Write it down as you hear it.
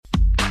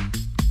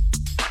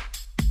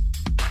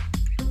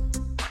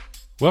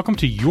Welcome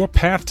to Your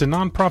Path to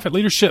Nonprofit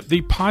Leadership,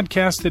 the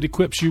podcast that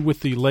equips you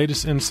with the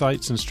latest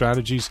insights and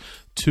strategies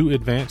to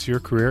advance your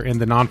career in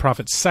the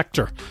nonprofit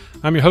sector.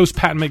 I'm your host,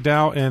 Pat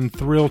McDowell, and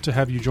thrilled to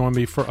have you join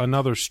me for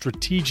another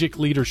strategic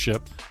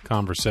leadership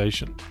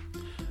conversation.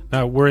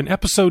 Now, we're in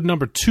episode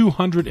number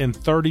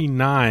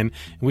 239, and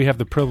we have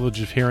the privilege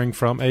of hearing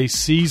from a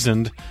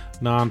seasoned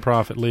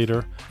nonprofit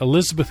leader,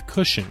 Elizabeth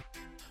Cushing.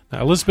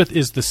 Now, Elizabeth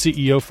is the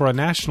CEO for a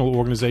national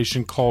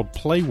organization called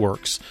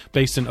Playworks,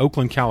 based in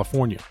Oakland,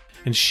 California.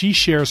 And she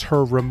shares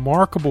her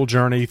remarkable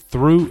journey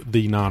through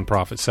the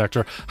nonprofit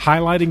sector,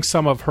 highlighting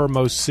some of her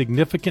most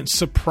significant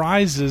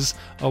surprises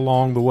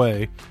along the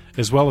way,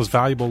 as well as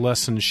valuable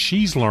lessons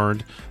she's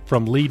learned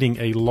from leading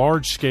a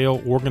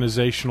large-scale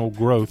organizational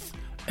growth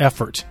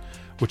effort,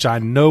 which I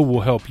know will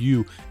help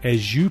you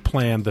as you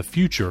plan the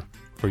future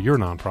for your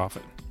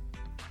nonprofit.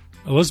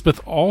 Elizabeth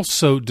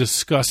also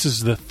discusses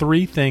the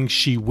 3 things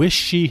she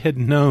wished she had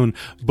known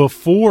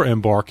before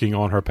embarking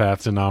on her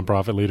path to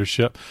nonprofit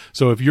leadership.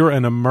 So if you're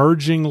an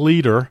emerging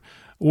leader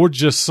or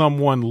just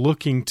someone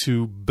looking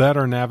to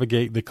better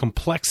navigate the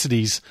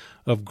complexities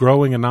of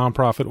growing a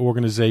nonprofit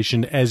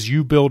organization as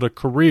you build a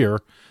career,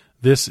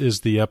 this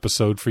is the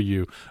episode for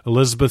you.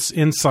 Elizabeth's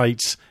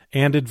insights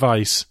and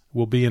advice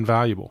will be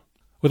invaluable.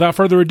 Without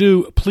further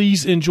ado,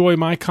 please enjoy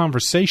my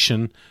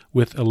conversation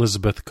with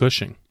Elizabeth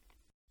Cushing.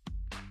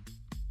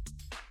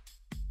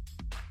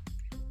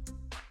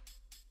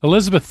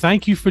 Elizabeth,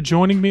 thank you for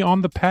joining me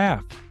on the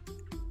path.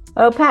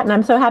 Oh, Patton,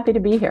 I'm so happy to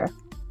be here.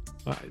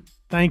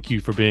 Thank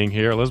you for being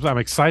here, Elizabeth. I'm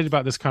excited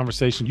about this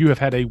conversation. You have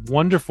had a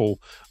wonderful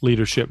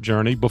leadership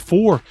journey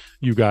before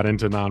you got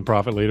into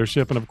nonprofit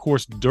leadership. And of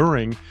course,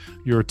 during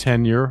your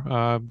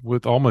tenure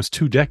with almost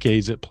 2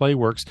 decades at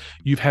Playworks,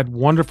 you've had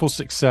wonderful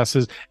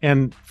successes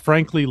and,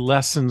 frankly,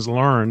 lessons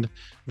learned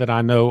that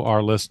I know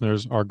our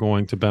listeners are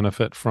going to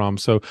benefit from.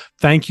 So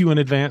thank you in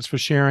advance for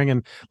sharing.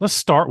 And let's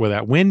start with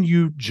that. When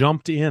you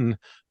jumped in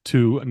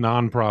to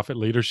nonprofit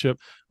leadership,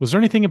 was there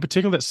anything in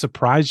particular that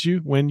surprised you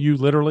when you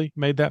literally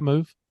made that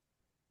move?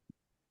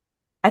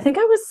 I think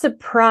I was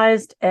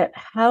surprised at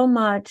how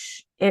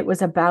much it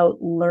was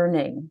about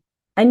learning.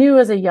 I knew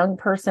as a young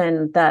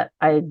person that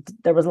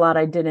there was a lot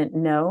I didn't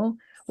know.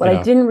 What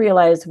I didn't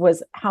realize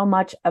was how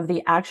much of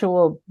the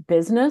actual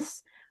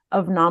business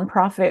of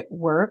nonprofit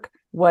work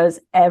was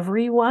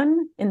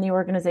everyone in the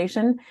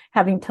organization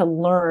having to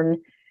learn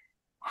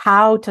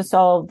how to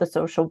solve the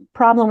social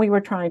problem we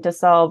were trying to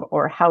solve,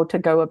 or how to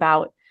go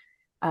about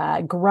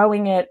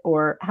growing it,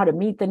 or how to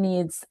meet the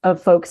needs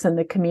of folks in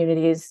the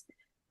communities.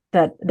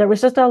 That there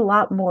was just a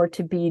lot more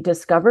to be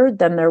discovered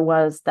than there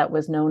was that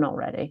was known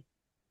already.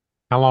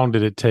 How long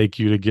did it take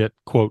you to get,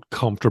 quote,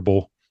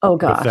 comfortable with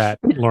that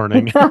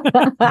learning?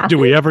 Do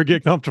we ever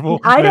get comfortable?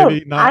 I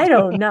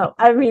don't know.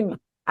 I mean,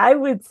 I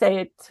would say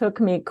it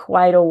took me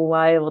quite a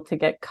while to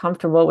get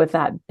comfortable with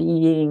that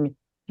being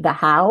the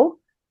how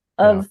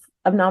of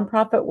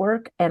nonprofit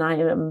work. And I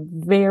am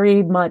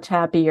very much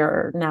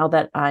happier now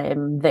that I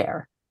am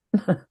there.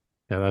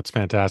 Yeah, that's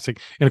fantastic.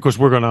 And of course,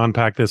 we're going to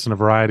unpack this in a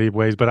variety of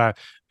ways, but I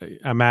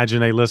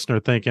imagine a listener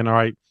thinking, all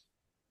right,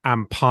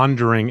 I'm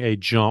pondering a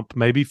jump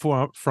maybe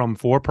from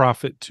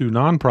for-profit to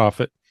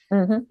nonprofit.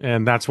 Mm-hmm.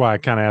 And that's why I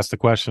kind of asked the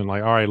question,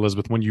 like, all right,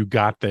 Elizabeth, when you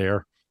got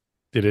there,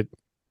 did it,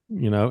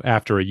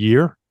 after a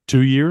year,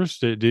 2 years,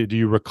 do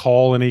you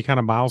recall any kind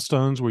of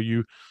milestones where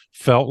you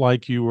felt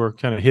like you were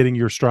kind of hitting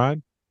your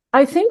stride?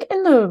 I think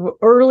in the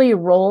early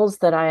roles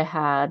that I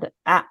had,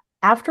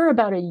 after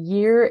about a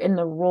year in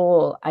the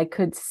role, I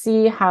could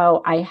see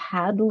how I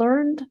had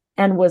learned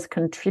and was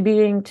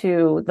contributing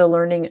to the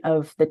learning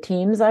of the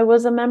teams I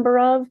was a member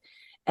of.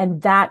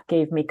 And that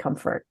gave me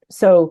comfort.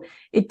 So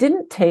it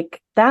didn't take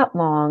that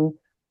long.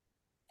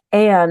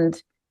 And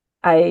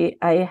I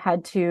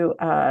had to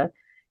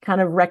kind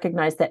of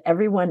recognize that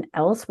everyone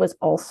else was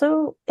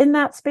also in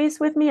that space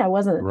with me. I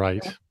wasn't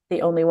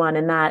the only one,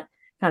 and that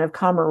kind of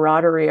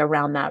camaraderie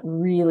around that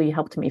really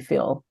helped me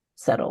feel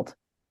settled.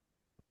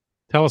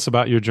 Tell us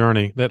about your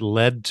journey that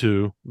led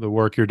to the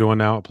work you're doing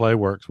now at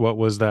Playworks. What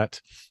was that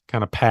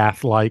kind of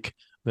path like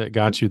that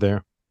got you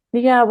there?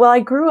 Yeah, well, I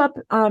grew up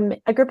in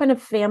a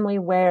family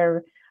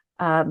where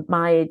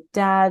my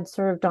dad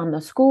served on the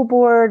school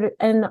board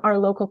in our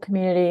local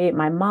community.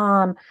 My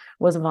mom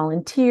was a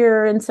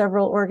volunteer in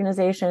several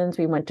organizations.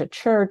 We went to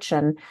church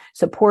and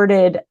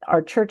supported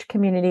our church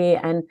community.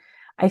 And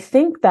I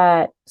think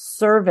that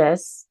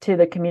service to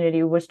the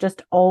community was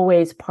just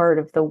always part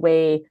of the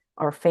way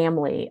our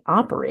family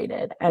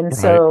operated. And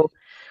so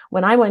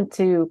when I went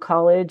to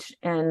college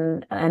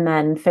and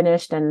then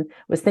finished and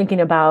was thinking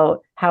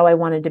about how I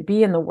wanted to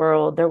be in the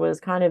world, there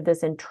was kind of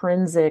this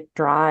intrinsic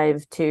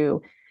drive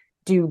to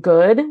do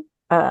good,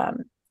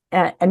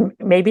 and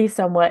maybe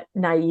somewhat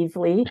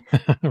naively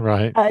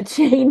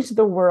change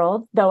the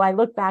world. Though I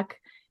look back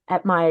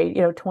at my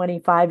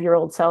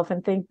 25-year-old self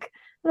and think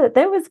that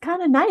was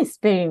kind of nice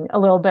being a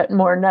little bit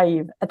more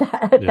naive at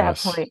that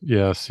point.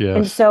 Yes.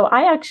 And so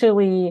I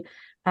actually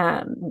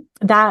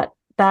that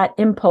that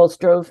impulse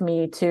drove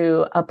me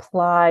to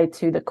apply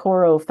to the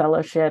Coro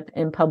Fellowship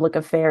in Public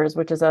Affairs,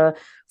 which is a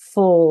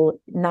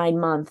full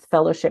 9-month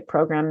fellowship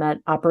program that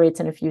operates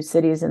in a few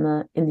cities in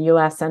the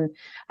US. And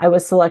I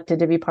was selected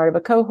to be part of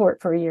a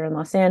cohort for a year in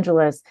Los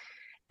Angeles.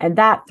 And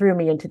that threw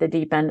me into the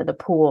deep end of the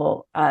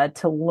pool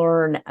to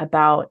learn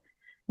about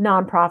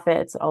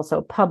nonprofits,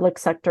 also public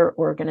sector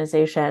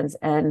organizations,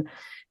 and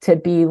to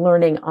be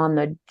learning on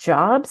the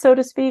job, so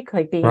to speak,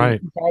 like being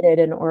embedded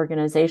in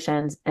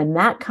organizations. And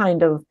that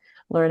kind of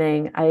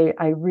learning,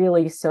 I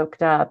really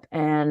soaked up,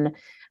 and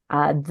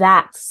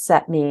that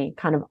set me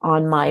kind of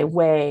on my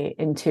way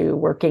into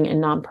working in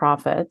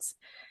nonprofits.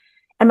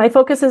 And my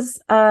focus is,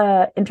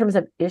 in terms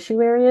of issue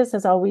areas,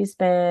 has always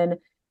been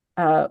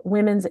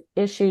women's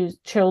issues,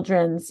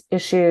 children's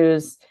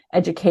issues,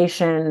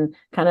 education,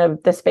 kind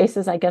of the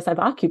spaces I guess I've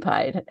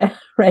occupied,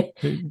 right?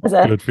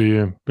 Good for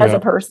you. As a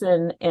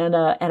person and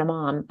a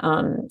mom.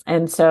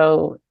 And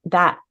so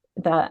that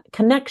the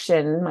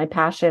connection, my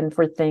passion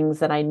for things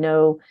that I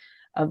know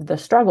of the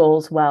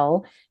struggles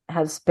well,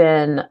 has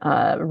been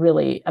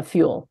really a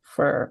fuel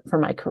for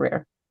my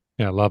career.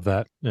 Yeah, I love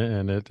that.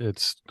 And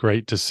it's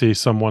great to see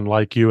someone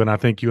like you. And I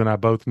think you and I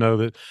both know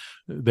that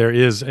there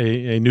is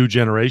a new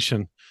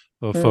generation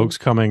of folks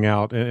coming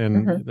out,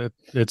 and that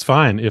it's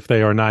fine if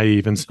they are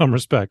naive in some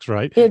respects,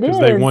 right? Because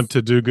they want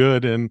to do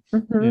good. And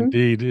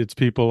indeed, it's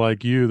people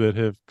like you that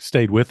have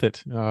stayed with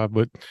it.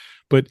 But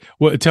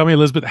tell me,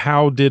 Elizabeth,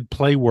 how did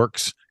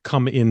PlayWorks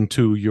come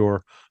into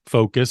your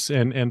focus?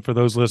 And for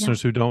those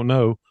listeners who don't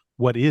know,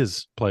 what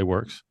is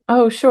PlayWorks?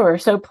 Oh, sure.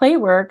 So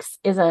PlayWorks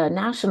is a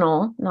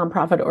national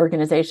nonprofit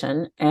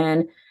organization,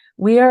 and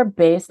we are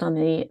based on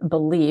the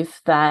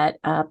belief that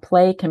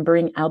play can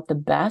bring out the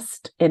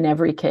best in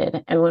every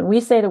kid. And when we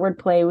say the word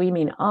play, we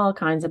mean all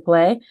kinds of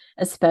play,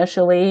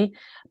 especially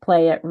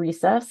play at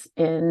recess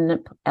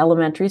in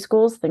elementary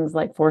schools, things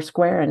like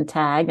Foursquare and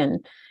tag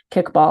and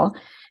kickball.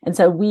 And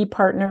so we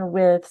partner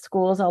with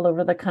schools all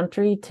over the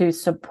country to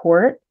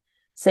support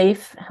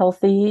safe,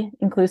 healthy,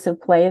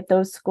 inclusive play at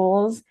those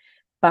schools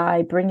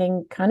by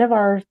bringing kind of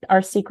our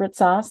secret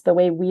sauce, the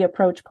way we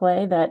approach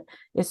play that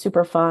is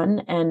super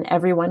fun and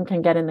everyone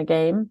can get in the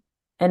game.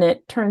 And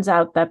it turns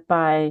out that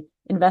by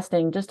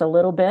investing just a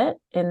little bit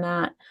in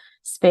that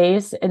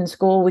space in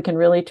school, we can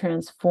really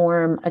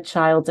transform a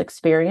child's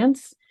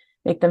experience,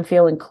 make them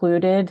feel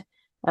included.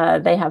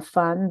 They have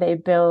fun, they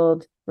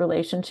build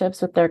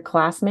relationships with their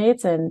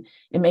classmates, and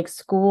it makes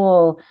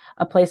school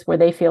a place where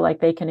they feel like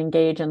they can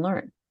engage and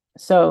learn.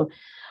 So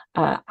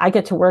I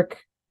get to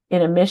work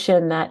in a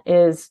mission that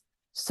is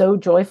so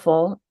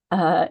joyful,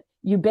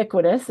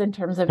 ubiquitous in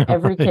terms of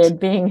every kid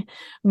being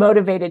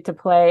motivated to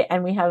play,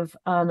 and we have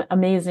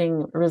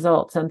amazing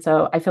results. And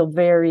so I feel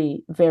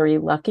very, very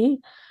lucky.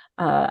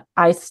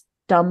 I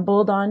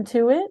stumbled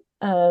onto it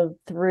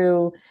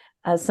through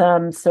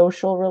some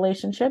social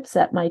relationships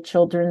at my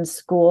children's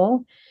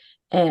school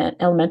and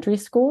elementary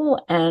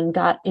school, and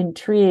got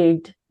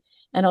intrigued.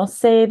 And I'll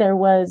say there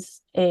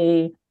was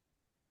a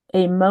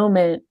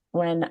moment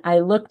when I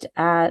looked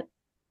at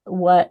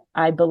what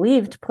I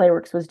believed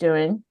PlayWorks was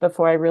doing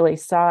before I really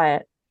saw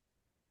it.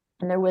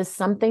 And there was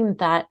something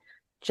that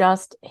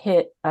just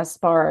hit a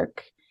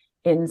spark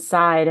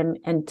inside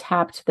and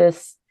tapped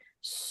this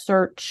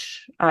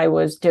search I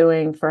was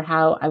doing for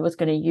how I was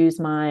going to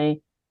use my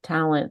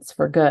talents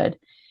for good.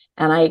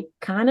 And I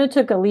kind of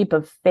took a leap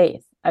of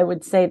faith. I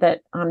would say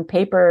that on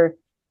paper,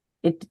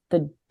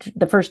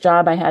 the first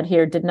job I had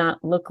here did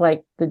not look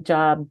like the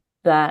job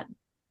that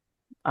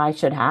I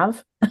should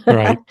have.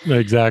 Right.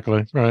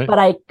 Exactly. Right.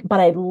 But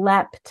I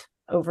leapt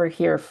over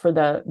here for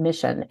the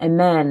mission, and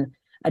then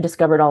I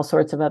discovered all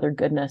sorts of other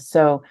goodness.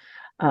 So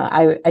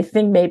I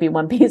think maybe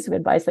one piece of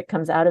advice that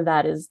comes out of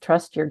that is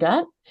trust your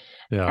gut,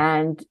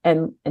 and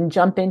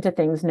jump into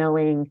things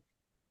knowing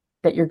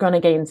that you're going to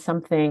gain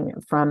something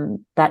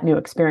from that new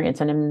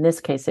experience. And in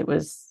this case, it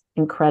was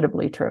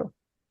incredibly true.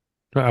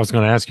 I was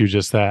going to ask you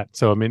just that.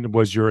 So, I mean,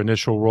 was your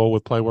initial role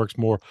with PlayWorks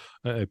more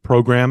a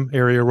program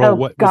area role?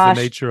 What was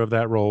the nature of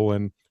that role,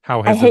 and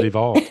how has it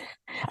evolved?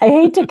 I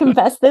hate to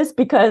confess this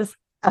because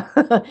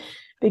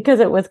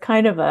it was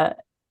kind of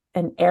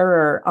an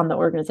error on the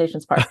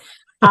organization's part.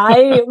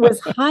 I was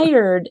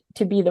hired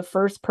to be the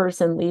first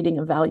person leading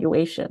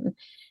evaluation,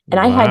 and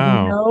I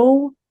had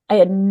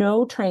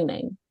no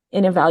training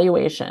in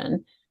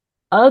evaluation,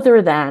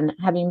 other than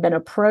having been a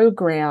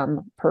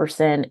program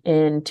person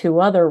in 2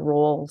 other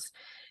roles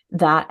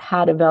that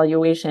had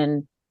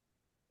evaluation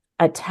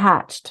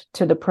attached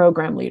to the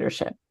program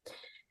leadership.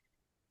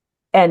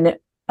 And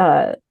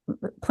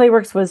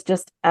PlayWorks was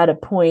just at a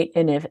point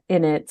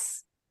in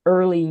its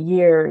early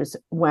years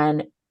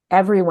when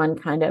everyone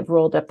kind of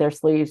rolled up their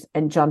sleeves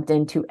and jumped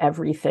into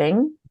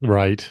everything.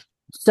 Right.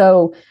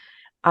 So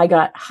I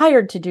got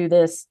hired to do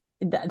this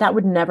that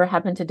would never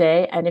happen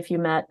today. And if you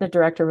met the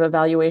director of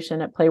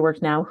evaluation at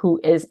Playworks now, who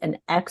is an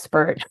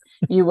expert,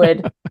 you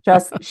would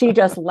she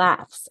just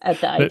laughs at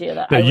the idea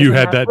that I was you in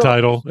had that that role.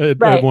 title at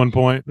Right. one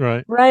point,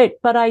 right? Right.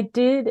 But I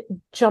did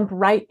jump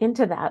right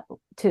into that,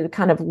 to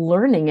kind of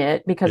learning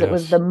it, because it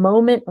was Yes. the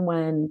moment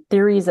when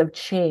theories of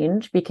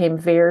change became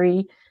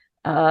very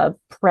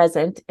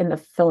present in the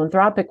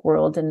philanthropic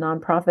world, and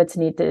nonprofits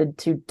needed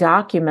to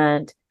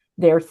document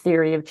their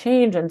theory of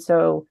change. And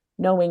so,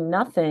 knowing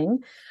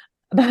nothing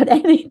about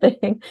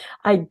anything,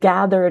 I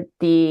gathered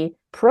the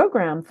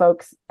program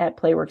folks at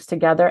Playworks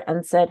together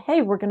and said,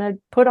 hey, we're going to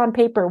put on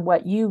paper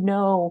what you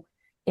know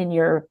in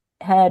your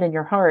head and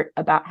your heart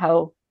about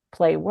how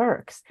play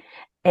works.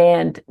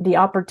 And the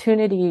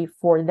opportunity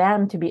for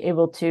them to be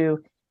able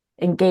to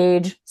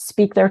engage,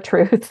 speak their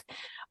truth,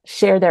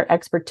 share their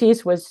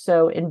expertise was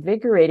so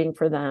invigorating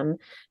for them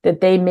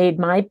that they made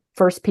my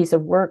first piece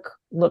of work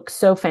look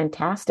so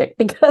fantastic,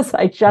 because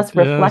I just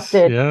Yes.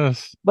 reflected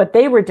Yes. what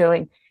they were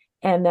doing.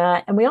 And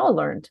we all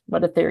learned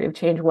what a theory of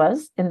change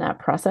was in that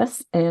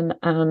process. And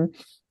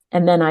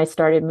then I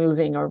started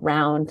moving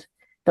around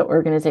the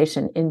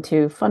organization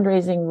into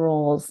fundraising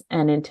roles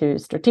and into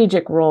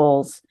strategic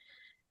roles,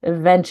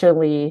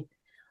 eventually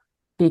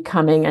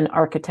becoming an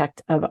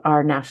architect of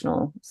our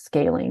national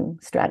scaling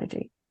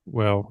strategy.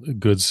 Well,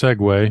 good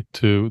segue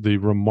to the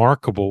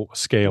remarkable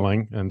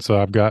scaling. And so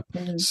I've got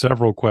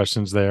several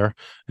questions there.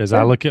 As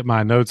I look at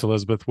my notes,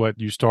 Elizabeth, what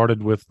you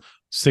started with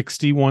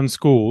 61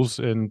 schools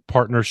in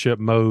partnership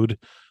mode,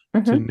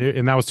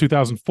 and that was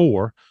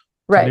 2004,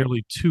 to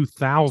nearly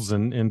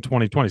 2,000 in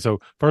 2020. So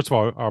first of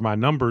all, are my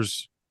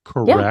numbers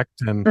correct?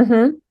 Yeah.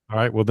 And all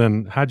right, well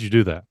then, how'd you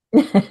do that?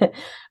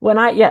 When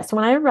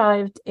I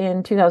arrived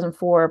in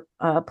 2004,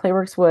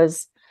 Playworks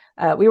was,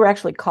 we were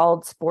actually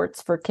called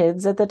Sports for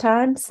Kids at the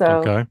time.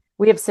 So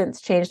we have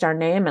since changed our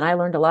name, and I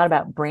learned a lot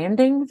about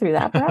branding through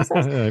that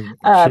process.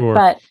 Sure.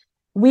 But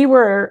we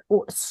were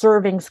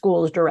serving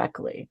schools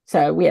directly.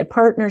 So we had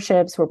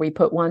partnerships where we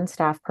put one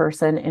staff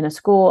person in a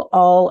school.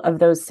 All of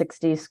those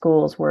 60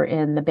 schools were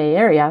in the Bay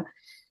Area.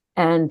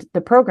 And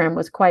the program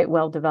was quite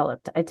well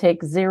developed. I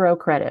take zero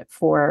credit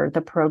for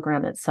the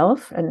program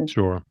itself and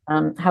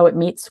how it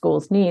meets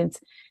schools' needs.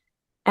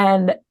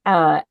 And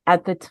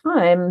at the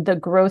time, the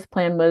growth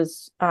plan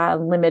was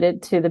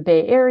limited to the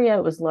Bay Area.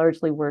 It was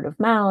largely word of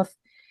mouth,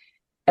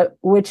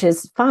 which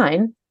is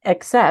fine,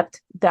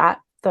 except that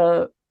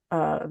the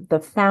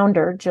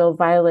founder, Jill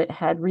Violet,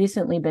 had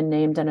recently been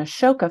named an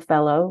Ashoka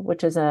Fellow,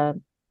 which is a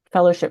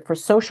fellowship for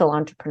social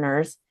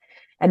entrepreneurs.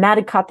 And that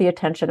had caught the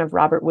attention of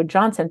Robert Wood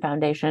Johnson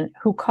Foundation,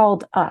 who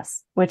called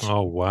us, which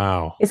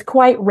is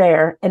quite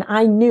rare. And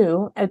I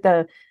knew at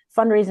the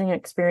fundraising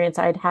experience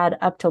I'd had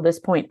up till this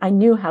point, I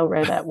knew how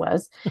rare that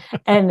was.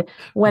 And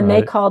when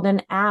they called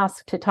and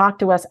asked to talk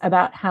to us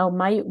about how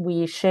might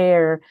we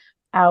share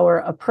our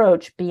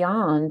approach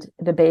beyond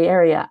the Bay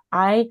Area,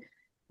 I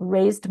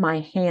raised my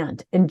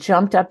hand and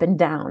jumped up and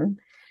down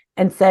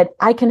and said,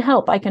 I can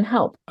help. I can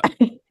help.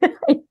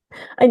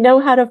 I know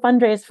how to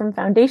fundraise from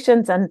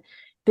foundations, and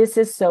this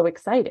is so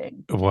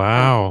exciting.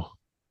 Wow.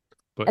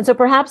 And so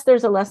perhaps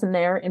there's a lesson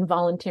there in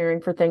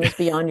volunteering for things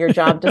beyond your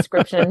job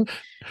description,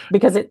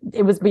 because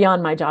it was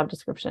beyond my job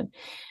description.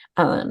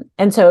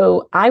 And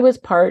so I was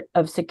part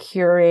of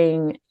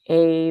securing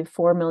a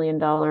 $4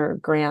 million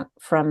grant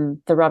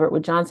from the Robert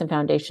Wood Johnson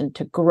Foundation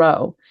to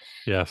grow.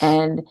 Yes.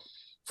 And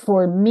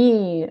for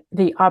me,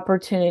 the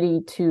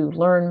opportunity to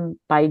learn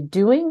by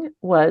doing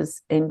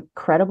was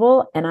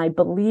incredible. And I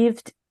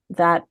believed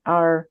that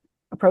our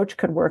approach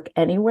could work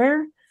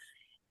anywhere.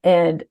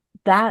 And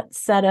that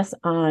set us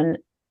on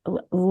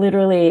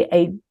literally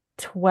a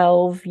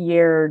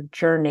 12-year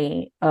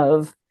journey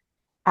of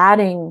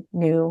adding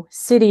new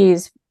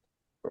cities,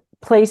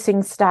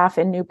 placing staff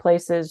in new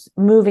places,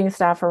 moving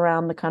staff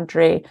around the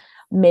country,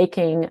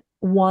 making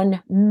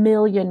 1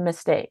 million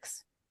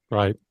mistakes.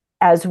 Right.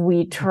 As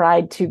we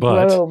tried to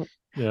grow.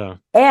 Yeah.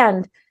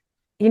 And,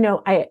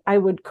 I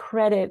would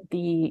credit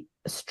the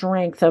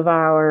strength of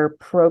our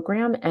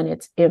program and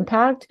its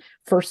impact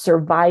for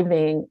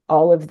surviving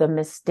all of the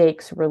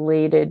mistakes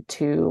related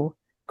to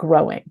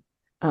growing.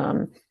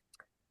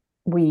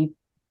 We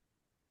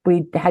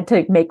had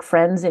to make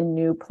friends in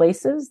new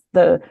places.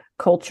 The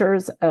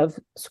cultures of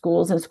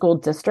schools and school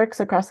districts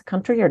across the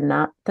country are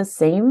not the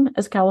same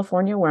as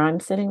California, where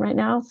I'm sitting right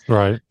now.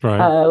 Right.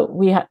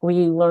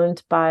 We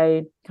learned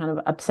by kind of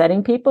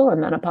upsetting people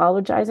and then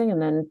apologizing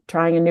and then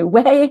trying a new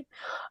way.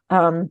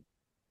 And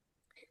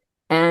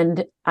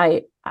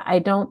I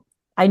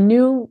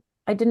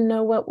didn't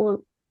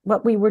know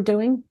what we were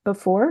doing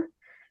before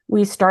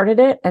we started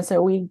it. And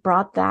so we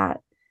brought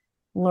that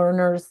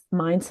learner's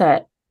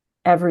mindset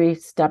every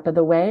step of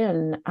the way,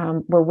 and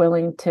were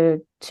willing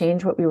to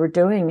change what we were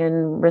doing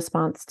in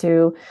response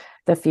to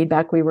the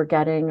feedback we were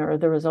getting or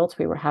the results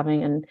we were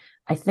having. And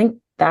I think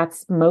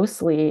that's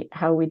mostly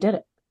how we did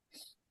it.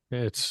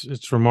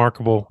 It's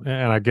remarkable,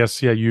 and I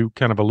guess you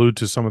kind of allude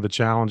to some of the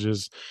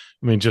challenges.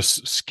 I mean,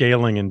 just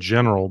scaling in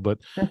general, but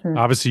Mhm.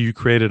 obviously you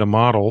created a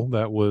model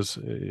that was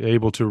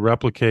able to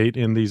replicate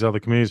in these other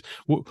communities.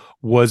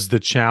 Was the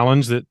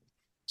challenge that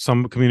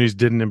some communities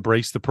didn't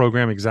embrace the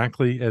program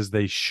exactly as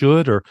they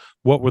should, or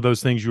what were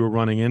those things you were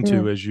running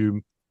into Mm. as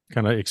you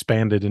kind of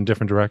expanded in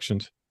different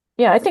directions?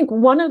 Yeah, I think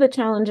one of the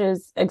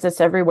challenges exists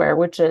everywhere,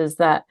 which is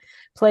that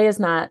play is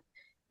not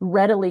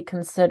readily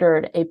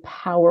considered a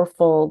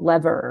powerful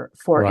lever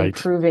for Right,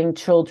 improving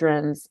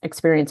children's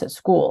experience at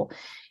school.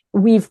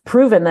 We've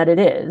proven that it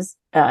is,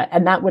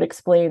 and that would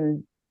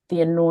explain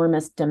the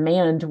enormous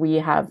demand we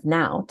have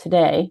now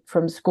today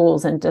from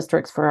schools and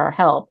districts for our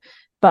help.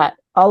 But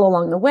all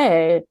along the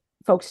way,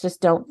 folks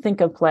just don't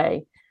think of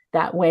play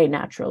that way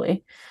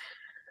naturally.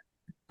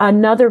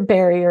 Another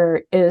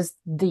barrier is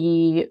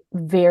the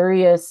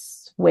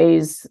various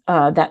ways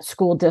that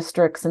school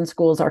districts and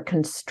schools are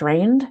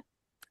constrained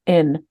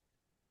in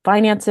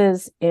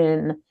finances,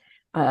 in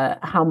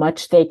how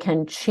much they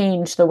can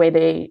change the way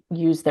they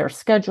use their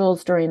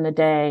schedules during the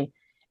day.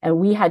 And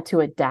we had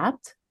to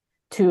adapt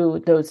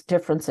to those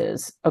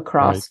differences right.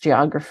 across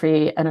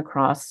geography and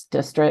across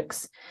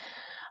districts.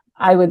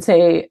 I would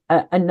say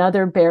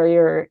another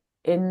barrier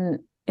in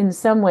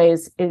some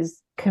ways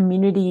is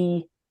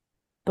community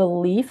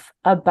belief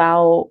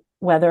about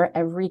whether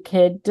every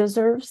kid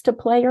deserves to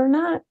play or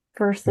not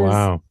versus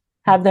Wow.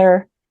 have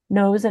their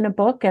nose in a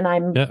book.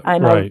 And Yeah,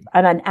 right.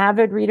 I'm an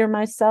avid reader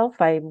myself.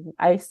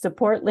 I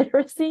support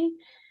literacy,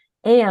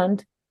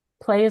 and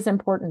play is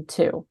important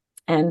too.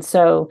 And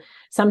so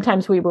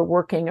sometimes we were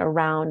working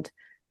around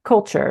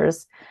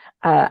cultures.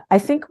 I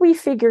think we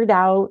figured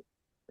out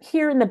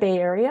here in the Bay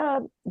Area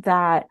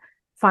that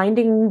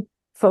finding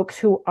folks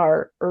who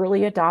are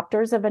early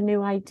adopters of a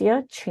new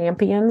idea,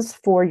 champions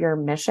for your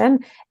mission,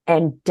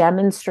 and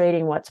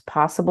demonstrating what's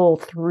possible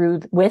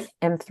through with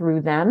and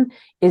through them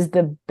is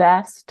the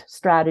best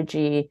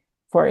strategy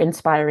for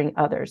inspiring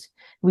others.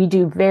 We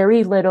do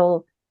very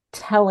little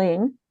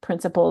telling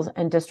principals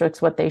and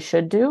districts what they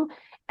should do,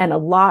 and a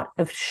lot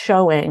of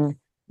showing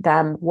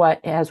them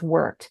what has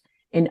worked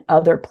in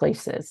other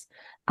places.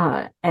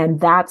 And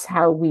that's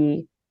how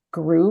we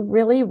grew,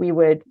 really. We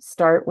would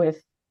start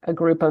with a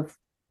group of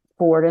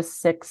 4 to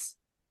 6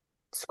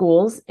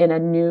 schools in a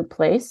new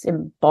place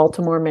in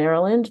Baltimore,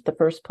 Maryland, the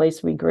first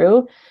place we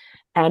grew.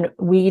 And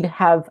we'd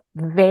have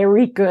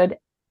very good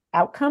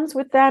outcomes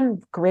with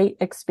them, great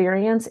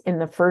experience in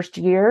the first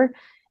year.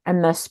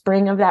 And the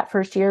spring of that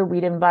first year,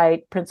 we'd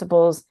invite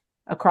principals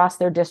across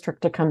their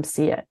district to come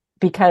see it,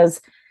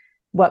 because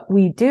what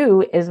we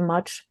do is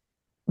much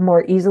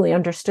more easily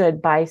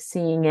understood by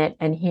seeing it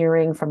and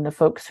hearing from the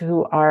folks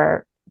who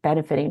are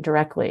benefiting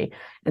directly.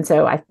 And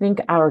so I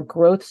think our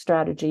growth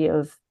strategy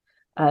of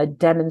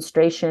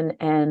demonstration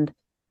and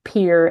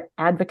peer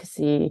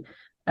advocacy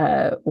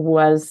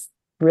was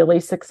really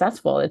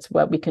successful. It's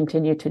what we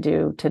continue to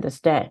do to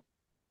this day.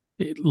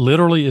 It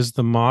literally is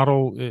the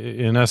model,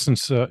 in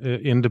essence,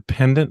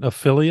 independent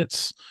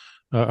affiliates,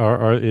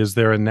 or is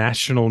there a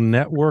national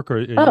network,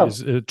 or Oh,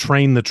 is it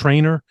train the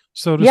trainer,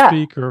 so to yeah.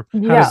 speak, or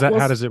Yeah. Well,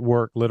 how does it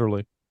work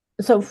literally?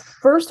 so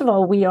first of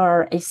all, we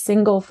are a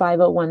single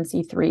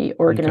 501c3 Okay.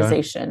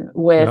 organization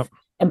with Yep.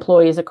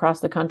 employees across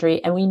the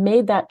country. And we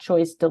made that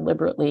choice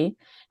deliberately,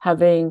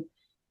 having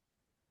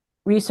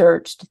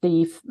researched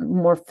the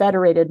more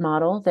federated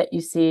model that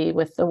you see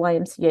with the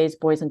YMCA's,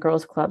 Boys and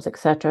Girls Clubs, et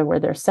cetera, where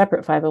they're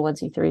separate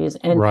 501c3s.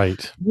 And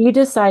Right. we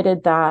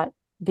decided that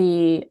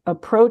the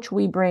approach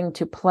we bring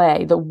to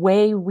play, the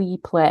way we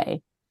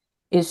play,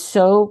 is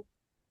so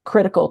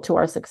critical to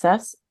our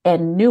success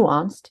and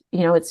nuanced.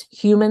 You know, it's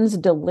humans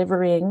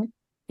delivering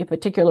a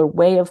particular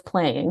way of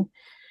playing,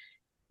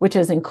 which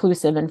is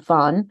inclusive and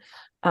fun.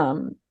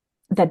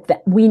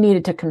 That we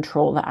needed to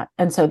control that.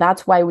 And so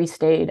that's why we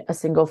stayed a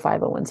single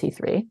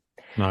 501c3.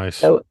 Nice.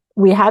 So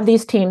we have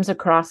these teams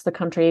across the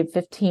country,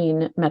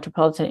 15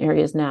 metropolitan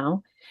areas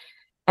now.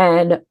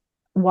 And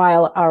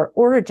while our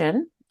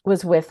origin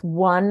was with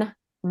one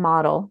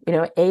model, you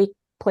know, a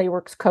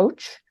Playworks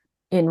coach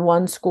in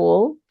one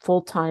school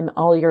full time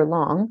all year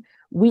long,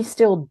 we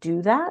still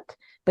do that,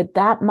 but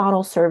that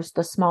model serves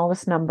the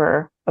smallest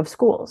number of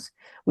schools.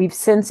 We've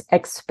since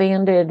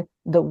expanded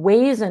the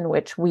ways in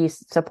which we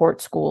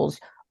support schools,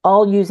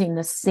 all using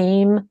the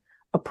same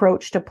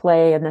approach to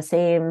play and the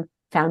same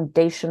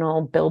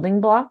foundational building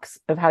blocks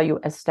of how you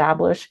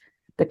establish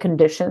the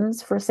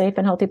conditions for safe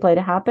and healthy play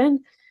to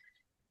happen.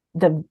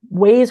 The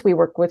ways we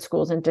work with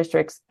schools and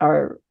districts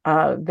are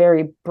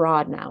very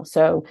broad now.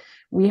 So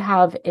we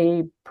have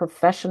a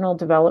professional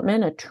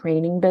development, a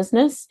training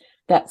business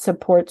that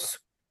supports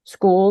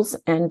schools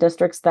and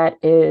districts that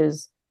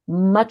is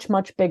much,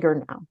 much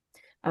bigger now,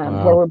 where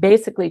Wow. we're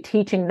basically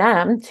teaching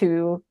them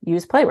to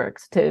use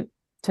Playworks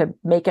to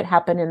make it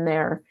happen in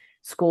their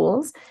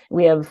schools.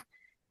 We have,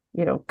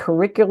 you know,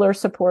 curricular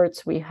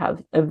supports, we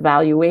have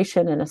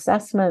evaluation and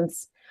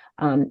assessments,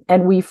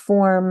 and we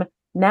form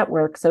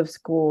networks of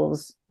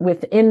schools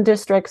within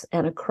districts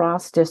and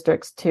across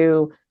districts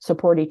to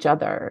support each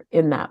other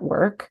in that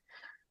work.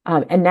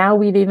 And now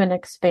we've even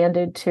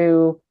expanded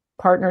to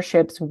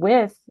partnerships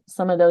with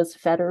some of those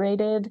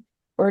federated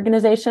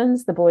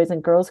organizations, the Boys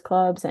and Girls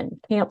Clubs and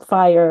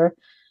Campfire.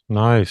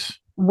 Nice.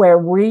 Where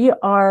we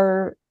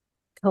are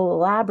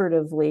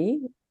collaboratively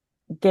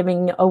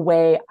giving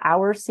away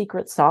our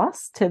secret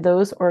sauce to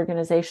those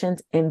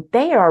organizations, and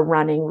they are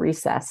running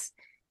recess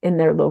in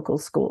their local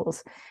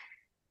schools.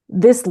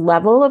 This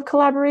level of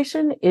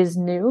collaboration is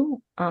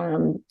new.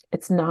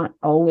 It's not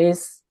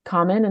always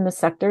common in the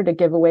sector to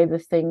give away the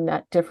thing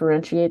that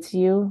differentiates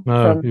you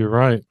No, from you're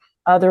right.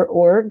 other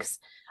orgs.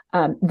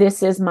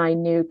 This is my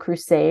new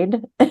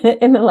crusade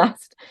in the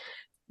last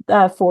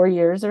 4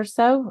 years or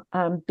so,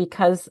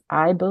 because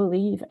I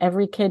believe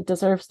every kid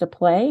deserves to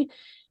play,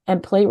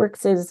 and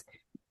Playworks is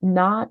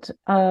not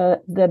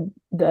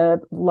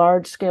the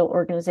large scale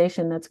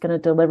organization that's going to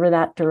deliver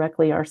that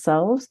directly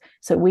ourselves.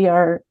 So we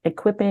are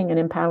equipping and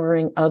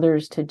empowering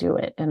others to do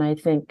it. And I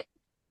think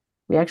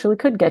we actually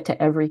could get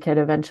to every kid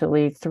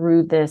eventually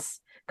through this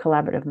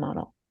collaborative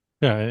model.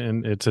 Yeah,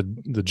 and it's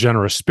the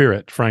generous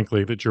spirit,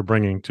 frankly, that you're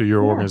bringing to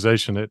your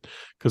organization.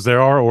 Because there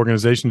are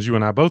organizations, you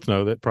and I both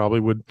know, that probably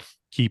would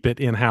keep it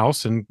in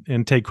house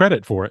and take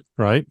credit for it,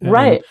 right?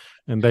 Right.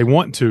 And they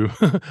want to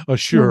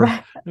assure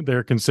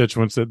their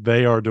constituents that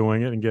they are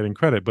doing it and getting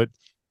credit. But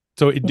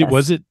so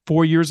was it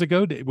 4 years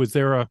ago? Was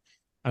there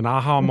an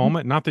aha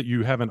moment? Not that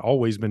you haven't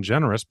always been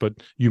generous, but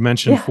you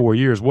mentioned 4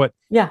 years. What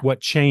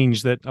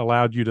changed that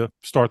allowed you to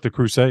start the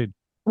crusade?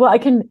 Well,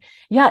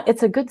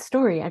 it's a good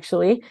story,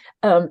 actually.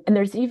 And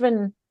there's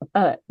even,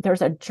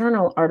 there's a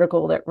journal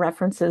article that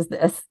references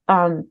this.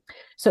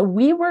 So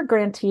we were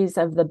grantees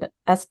of the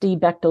SD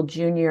Bechtel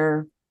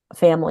Jr.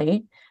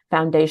 Family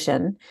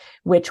Foundation,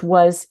 which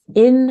was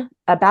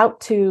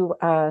about to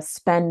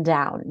spend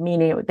down,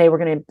 meaning they were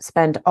going to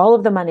spend all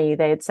of the money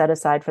they had set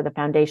aside for the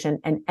foundation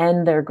and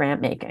end their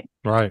grant making.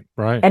 Right.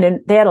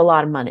 And they had a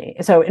lot of money.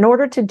 So in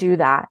order to do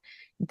that,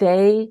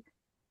 they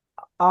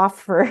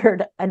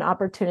offered an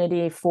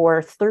opportunity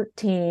for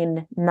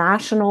 13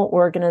 national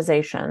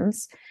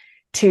organizations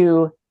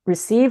to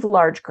receive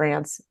large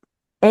grants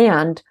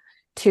and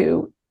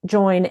to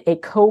join a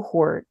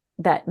cohort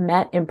that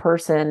met in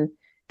person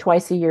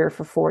twice a year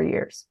for 4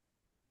 years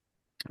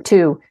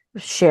to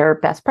share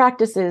best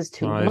practices,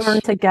 to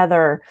learn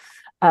together,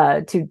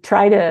 to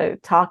try to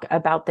talk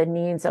about the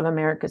needs of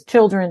America's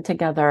children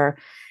together,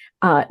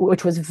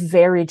 which was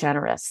very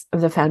generous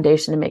of the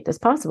foundation to make this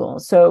possible.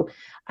 So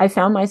I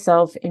found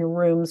myself in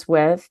rooms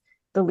with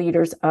the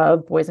leaders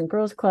of Boys and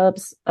Girls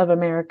Clubs of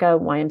America,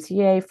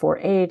 YMCA,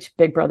 4-H,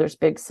 Big Brothers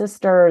Big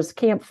Sisters,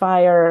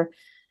 Campfire,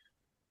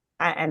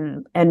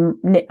 and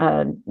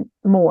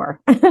more.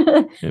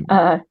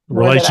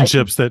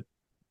 Relationships that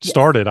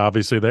started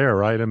obviously there,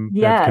 right? And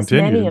have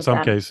continued in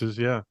some cases.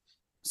 Yeah.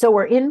 So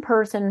we're in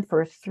person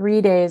for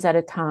 3 days at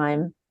a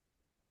time,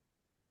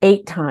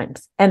 8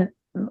 times. And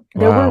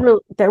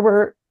there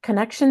were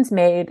connections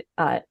made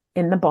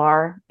in the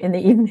bar in the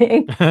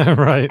evening,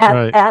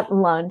 at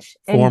lunch,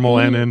 formal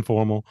and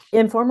informal.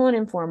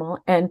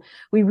 And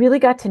we really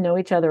got to know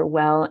each other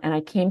well. And I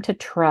came to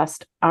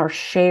trust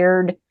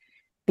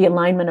the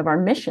alignment of our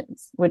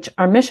missions, which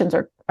our missions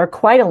are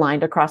quite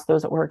aligned across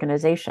those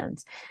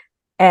organizations.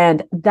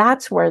 And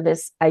that's where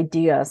this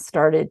idea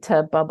started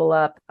to bubble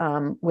up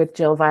with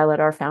Jill Violet,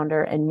 our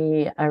founder, and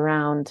me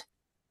around,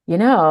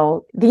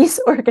 these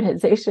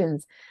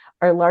organizations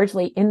are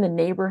largely in the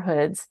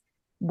neighborhoods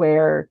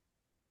where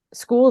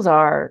schools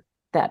are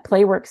that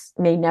Playworks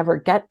may never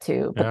get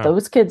to, but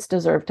those kids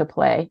deserve to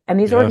play. And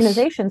these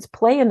organizations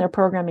play in their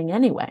programming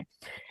anyway.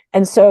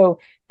 And so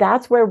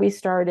that's where we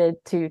started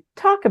to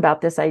talk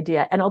about this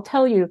idea. And I'll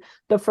tell you,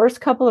 the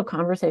first couple of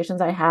conversations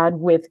I had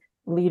with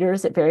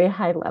leaders at very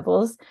high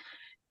levels,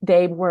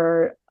 they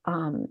were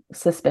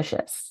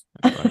suspicious.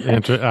 I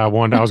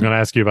was going to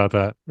ask you about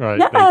that. Right.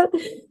 Yeah,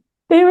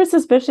 they were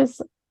suspicious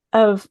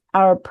of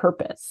our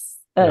purpose.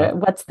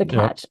 What's the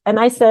catch? And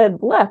I said,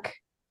 look,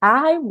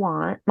 I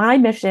want my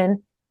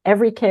mission.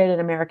 Every kid in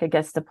America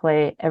gets to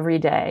play every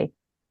day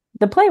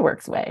the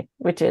Playworks way,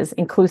 which is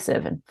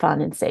inclusive and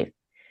fun and safe.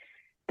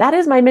 That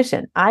is my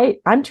mission.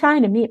 I'm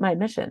trying to meet my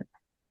mission.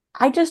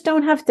 I just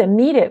don't have to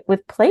meet it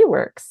with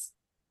Playworks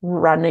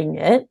running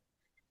it.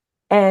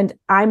 And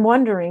I'm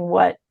wondering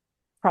what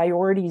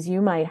priorities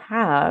you might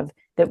have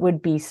that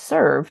would be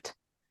served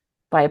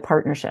by a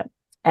partnership.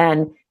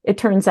 And it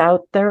turns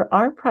out there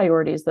are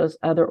priorities those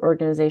other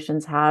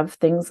organizations have,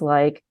 things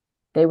like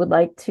they would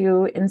like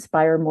to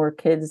inspire more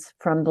kids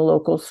from the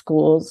local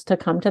schools to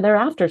come to their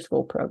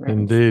after-school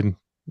programs. Indeed.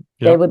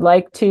 Yep. They would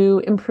like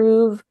to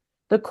improve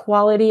the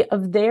quality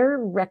of their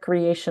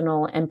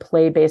recreational and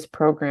play-based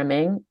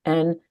programming,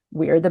 and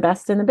we are the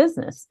best in the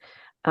business.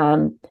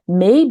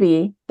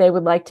 Maybe they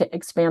would like to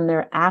expand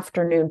their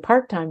afternoon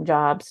part-time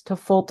jobs to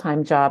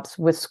full-time jobs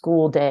with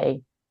school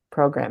day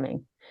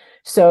programming.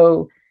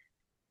 So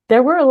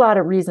there were a lot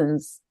of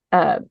reasons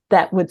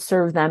that would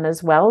serve them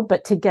as well.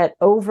 But to get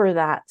over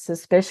that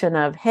suspicion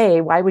of,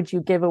 hey, why would you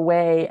give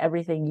away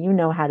everything you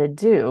know how to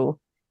do?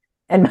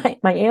 And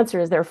my answer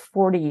is there are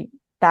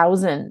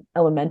 40,000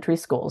 elementary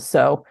schools.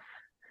 So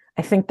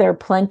I think there are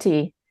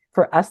plenty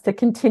for us to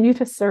continue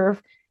to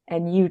serve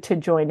and you to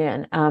join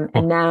in.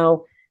 And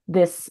now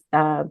this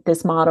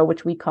model,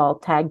 which we call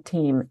tag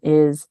team,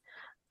 is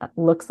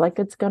looks like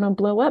it's going to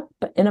blow up,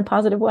 but in a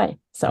positive way.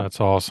 So that's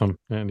awesome.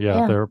 And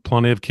yeah, yeah, there are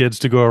plenty of kids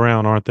to go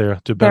around, aren't there,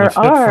 to there benefit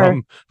are,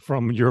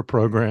 from your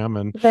program,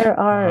 and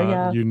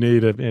yeah. you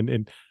need it.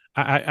 And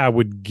I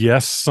would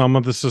guess some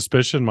of the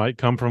suspicion might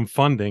come from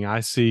funding. I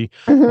see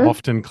Mhm.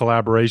 often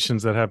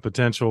collaborations that have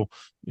potential.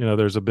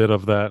 There's a bit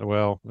of that.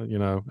 Well, I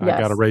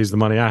got to Yes. raise the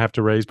money I have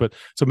to raise. But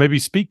so maybe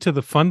speak to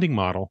the funding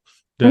model,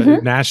 the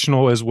Mhm.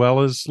 national as well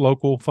as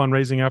local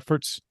fundraising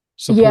efforts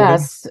supporting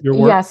Yes, your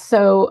work. yes.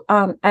 So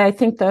I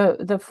think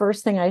the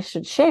first thing I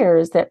should share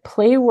is that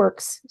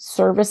PlayWorks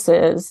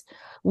services,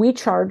 we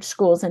charge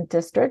schools and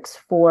districts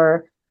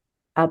for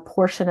a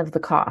portion of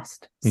the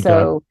cost. Okay.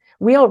 So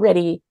we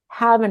already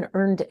have an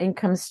earned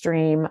income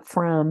stream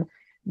from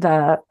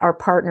our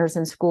partners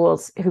in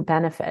schools who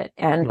benefit.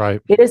 And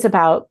Right. it is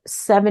about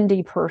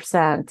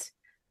 70%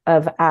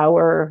 of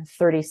our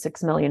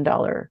 $36 million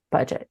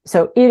budget.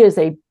 So it is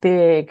a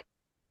big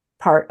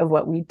part of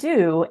what we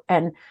do.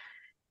 And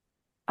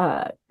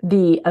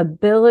the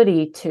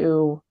ability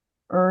to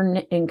earn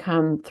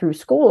income through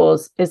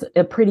schools is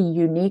a pretty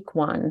unique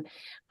one,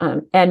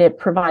 and it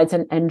provides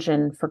an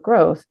engine for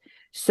growth.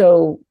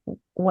 So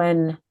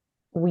when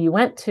we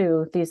went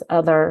to these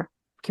other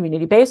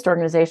community-based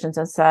organizations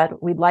and said,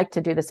 we'd like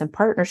to do this in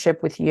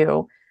partnership with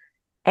you,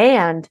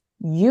 and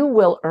you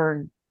will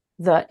earn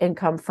the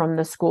income from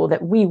the school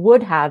that we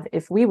would have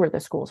if we were the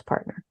school's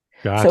partner.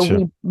 So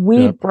Gotcha.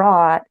 we Yep.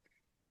 brought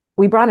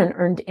an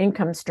earned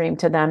income stream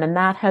to them, and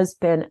that has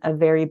been a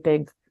very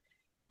big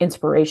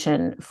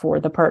inspiration for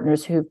the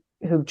partners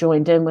who've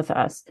joined in with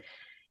us.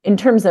 In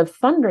terms of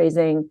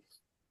fundraising,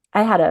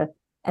 I had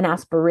an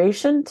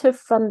aspiration to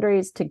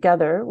fundraise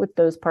together with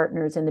those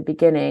partners in the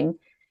beginning,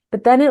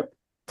 but then it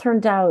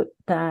turned out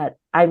that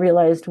I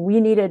realized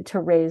we needed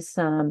to raise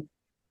some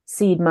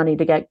seed money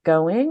to get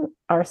going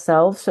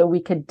ourselves so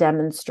we could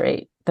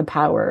demonstrate the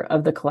power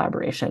of the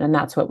collaboration. And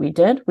that's what we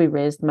did. We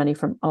raised money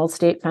from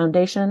Allstate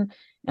Foundation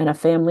and a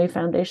family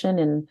foundation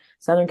in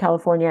Southern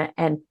California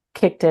and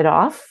kicked it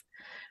off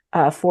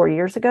 4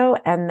 years ago.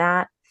 And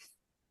that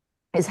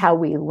is how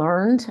we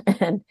learned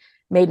and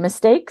made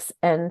mistakes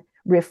and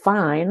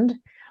refined.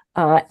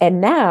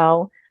 And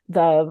now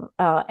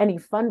any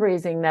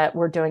fundraising that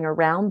we're doing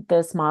around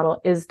this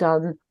model is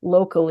done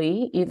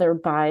locally, either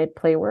by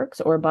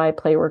PlayWorks or by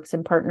PlayWorks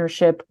in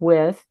partnership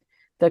with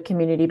the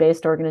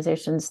community-based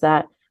organizations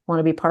that want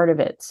to be part of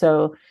it.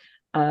 So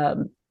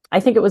I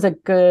think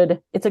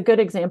it's a good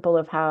example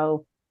of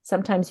how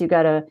sometimes you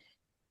got to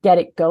get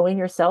it going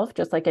yourself,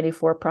 just like any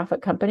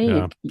for-profit company.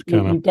 Yeah. You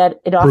Kind get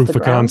it of off proof the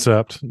of ground.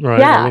 concept, right?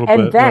 A Yeah, little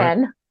and bit,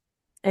 right?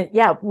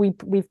 then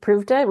we've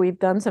proved it. We've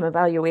done some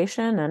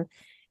evaluation,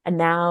 and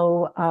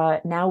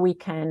now we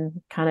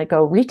can kind of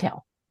go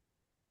retail.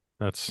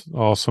 That's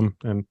awesome.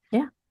 And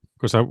Yeah. of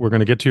course, we're going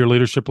to get to your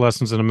leadership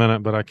lessons in a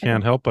minute, but I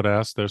can't Okay. help but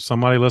ask. There's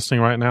somebody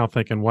listening right now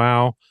thinking,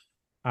 "Wow,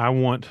 I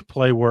want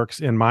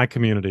PlayWorks in my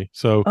community."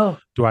 So, Oh,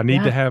 do I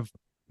need to yeah. have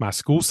my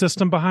school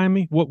system behind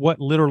me? What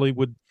literally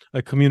would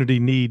a community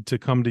need to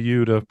come to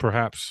you to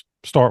perhaps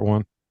start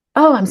one?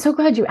 Oh, I'm so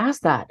glad you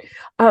asked that.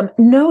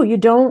 No, you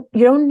don't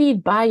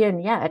need buy-in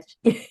yet.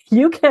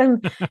 You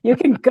can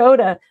go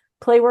to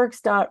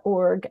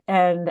playworks.org,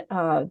 and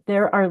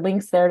there are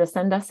links there to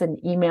send us an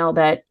email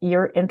that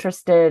you're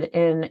interested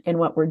in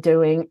what we're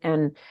doing,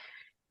 and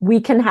we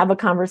can have a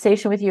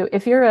conversation with you.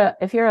 If you're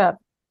a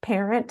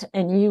parent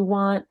and you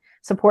want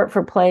support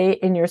for play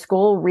in your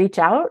school, reach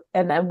out,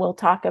 and then we'll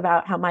talk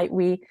about how might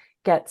we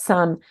get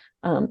some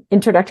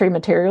introductory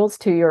materials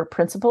to your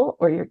principal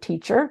or your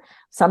teacher.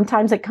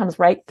 Sometimes it comes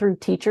right through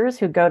teachers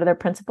who go to their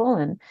principal,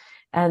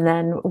 and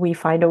then we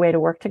find a way to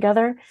work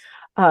together.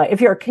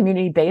 If you're a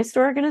community-based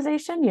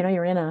organization,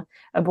 you're in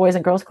a Boys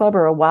and Girls Club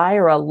or a Y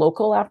or a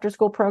local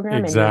after-school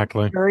program, and you're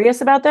Exactly.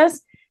 curious about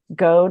this,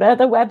 go to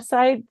the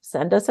website,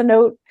 send us a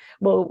note.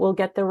 We'll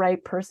get the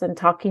right person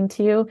talking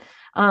to you.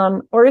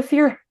 Or if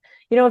you're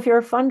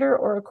a funder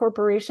or a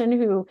corporation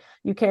who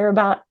you care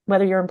about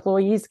whether your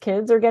employees'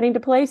 kids are getting to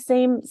play,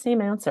 same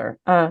answer.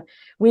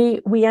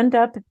 We end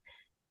up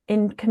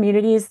in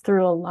communities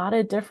through a lot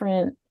of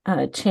different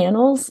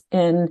channels,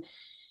 and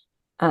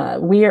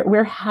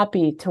we're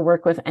happy to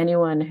work with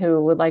anyone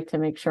who would like to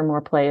make sure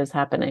more play is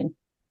happening.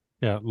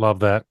 Yeah, love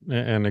that.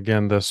 And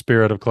again, the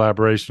spirit of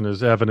collaboration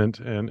is evident,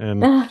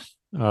 and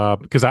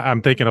because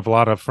I'm thinking of a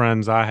lot of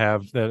friends I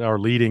have that are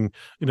leading,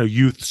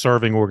 youth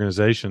serving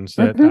organizations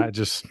that Mhm. I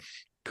just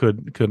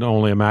could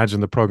only imagine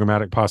the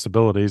programmatic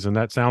possibilities. And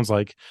that sounds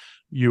like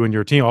you and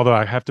your team, although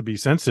I have to be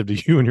sensitive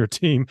to you and your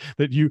team,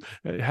 that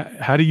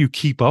how do you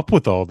keep up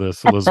with all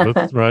this,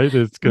 Elizabeth? Right?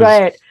 It's because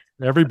Right.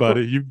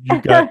 everybody,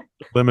 you've got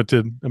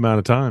limited amount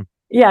of time.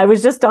 Yeah, I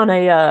was just on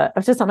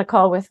a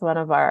call with one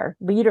of our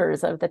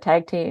leaders of the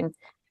tag team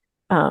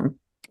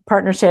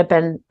partnership,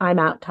 and I'm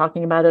out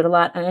talking about it a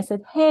lot. And I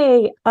said,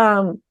 hey,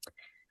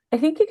 I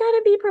think you got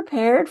to be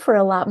prepared for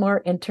a lot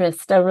more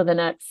interest over the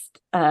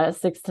next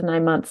 6 to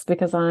 9 months,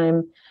 because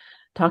I'm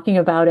talking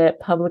about it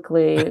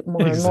publicly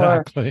more and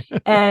more. Exactly.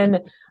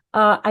 And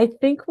I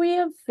think we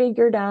have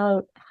figured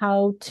out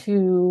how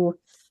to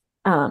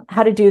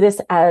do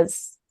this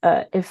as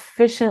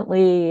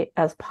efficiently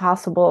as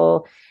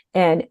possible.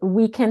 And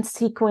we can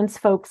sequence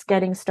folks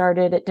getting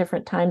started at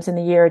different times in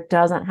the year. It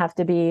doesn't have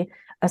to be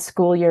a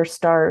school year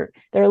start.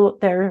 There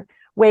are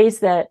ways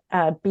that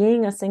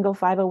being a single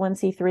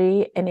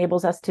 501c3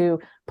 enables us to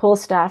pull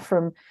staff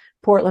from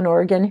Portland,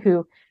 Oregon,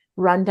 who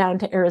run down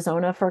to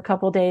Arizona for a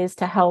couple of days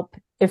to help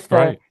if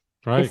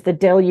the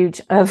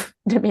deluge of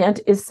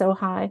demand is so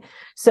high.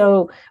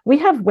 So we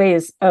have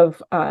ways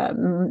of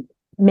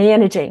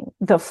managing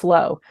the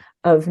flow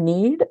of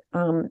need.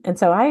 And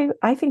so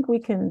I think we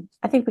can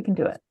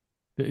do it.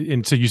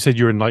 And so you said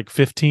you're in like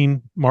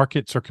 15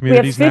 markets or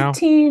communities now?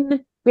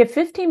 We have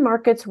 15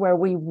 markets where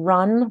we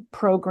run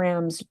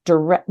programs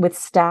direct with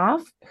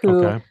staff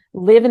who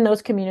live in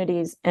those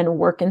communities and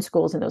work in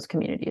schools in those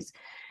communities.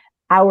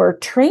 Our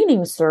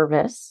training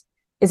service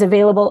is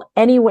available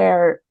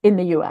anywhere in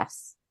the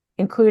US,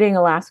 including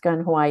Alaska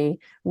and Hawaii.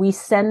 We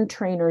send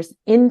trainers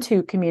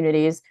into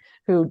communities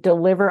who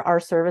deliver our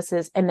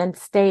services and then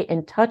stay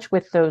in touch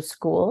with those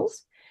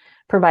schools,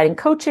 providing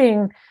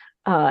coaching,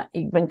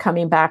 even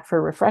coming back for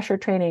refresher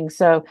training.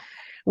 So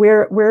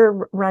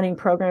we're running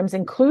programs,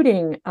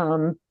 including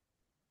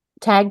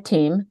Tag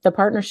Team, the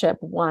partnership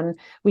one.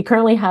 We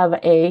currently have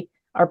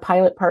our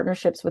pilot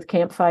partnerships with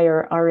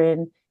Campfire are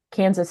in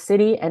Kansas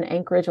City and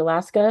Anchorage,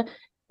 Alaska.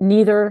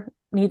 Neither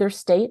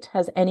state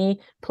has any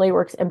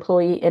Playworks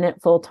employee in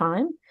it full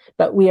time,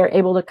 but we are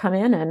able to come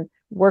in and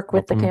work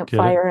with the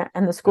Campfire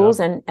and the schools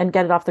and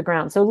get it off the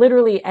ground. So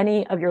literally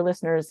any of your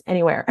listeners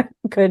anywhere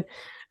could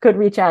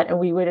reach out and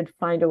we would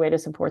find a way to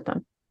support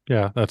them.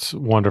 Yeah, that's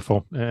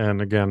wonderful.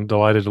 And again,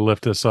 delighted to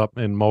lift this up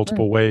in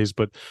multiple ways,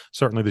 but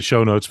certainly the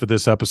show notes for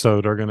this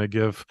episode are going to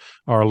give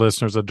our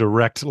listeners a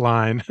direct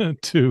line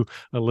to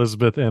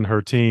Elizabeth and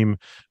her team.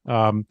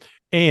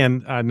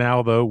 And I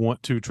now, though,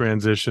 want to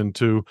transition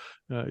to,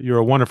 you're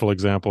a wonderful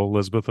example,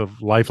 Elizabeth,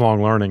 of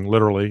lifelong learning,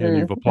 literally, and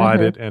you've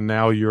applied it, and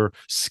now you're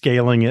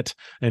scaling it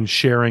and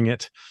sharing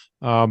it.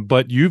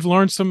 But you've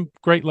learned some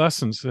great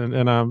lessons,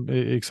 and I'm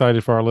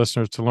excited for our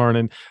listeners to learn.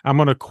 And I'm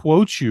going to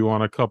quote you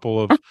on a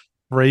couple of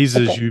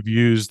phrases you've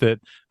used that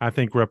I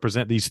think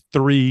represent these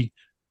three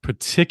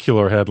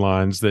particular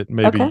headlines that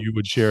maybe you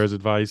would share as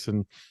advice.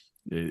 And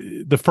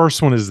the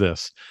first one is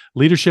this: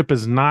 leadership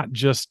is not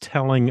just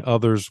telling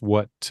others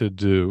what to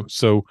do.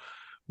 So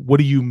what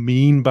do you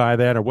mean by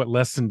that, or what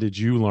lesson did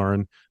you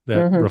learn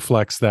that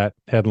reflects that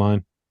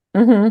headline?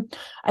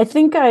 I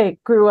think I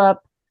grew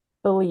up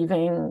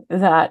believing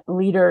that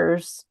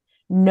leaders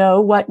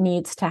know what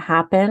needs to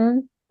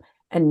happen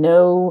and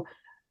know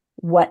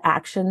what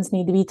actions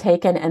need to be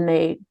taken, and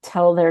they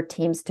tell their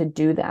teams to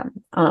do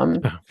them.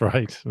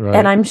 Right.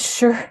 And I'm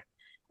sure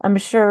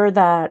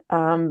that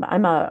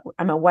I'm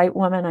a white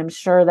woman. I'm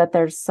sure that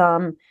there's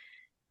some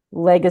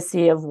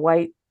legacy of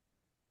white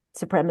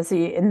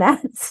supremacy in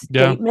that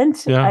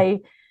statement. Yeah.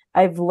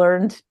 I've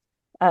learned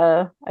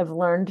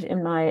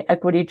in my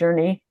equity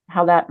journey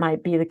how that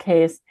might be the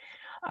case.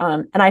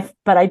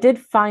 But I did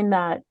find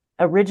that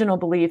original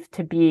belief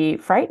to be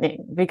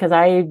frightening, because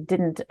I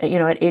didn't,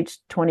 at age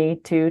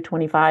 22,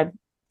 25,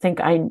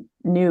 think I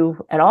knew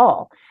at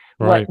all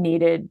what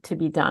needed to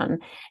be done.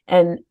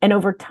 And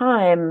over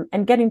time,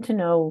 and getting to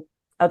know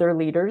other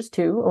leaders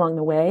too along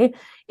the way,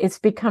 it's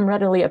become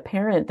readily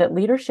apparent that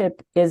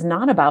leadership is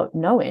not about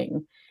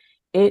knowing.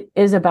 It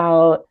is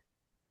about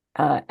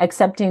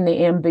accepting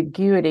the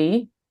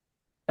ambiguity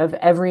of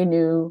every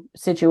new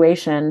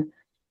situation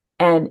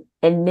and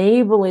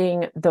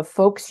enabling the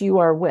folks you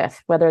are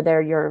with, whether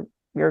they're your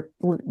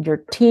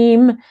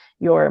team,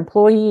 your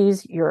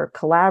employees, your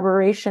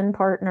collaboration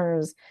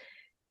partners,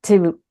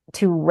 to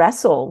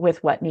wrestle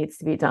with what needs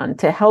to be done,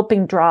 to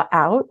helping draw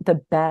out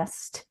the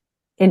best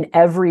in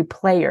every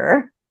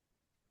player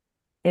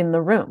in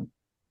the room.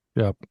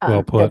 Yeah,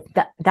 well put.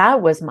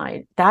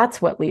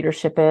 That's what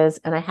leadership is.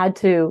 And I had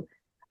to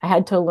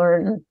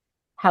learn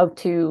how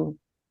to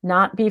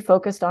not be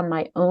focused on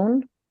my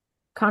own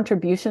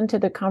contribution to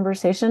the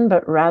conversation,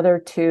 but rather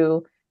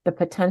to the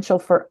potential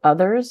for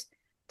others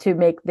to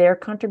make their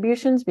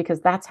contributions, because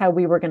that's how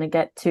we were going to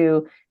get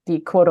to the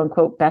quote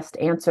unquote best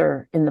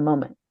answer in the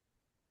moment.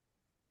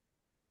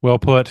 Well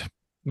put,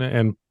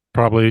 and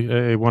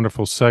probably a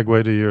wonderful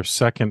segue to your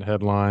second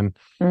headline.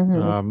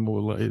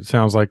 It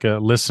sounds like a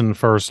listen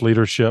first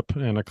leadership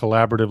and a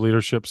collaborative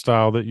leadership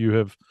style that you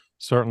have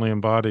certainly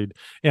embodied.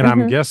 And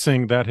I'm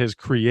guessing that has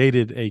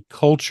created a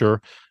culture.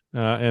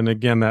 And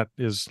again, that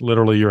is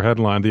literally your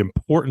headline, the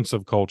importance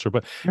of culture.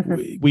 But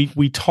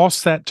we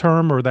toss that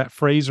term or that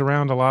phrase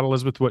around a lot,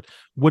 Elizabeth.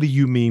 What do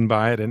you mean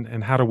by it,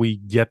 and how do we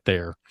get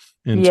there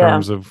in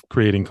terms of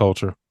creating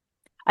culture?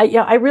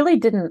 I really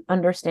didn't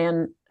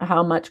understand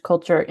how much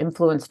culture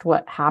influenced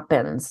what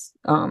happens,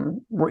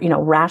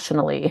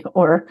 rationally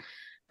or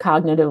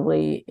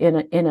cognitively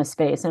in a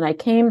space. And I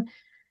came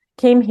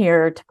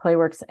here to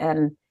Playworks,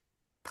 and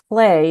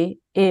play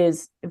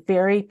is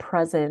very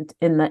present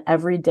in the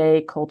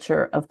everyday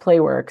culture of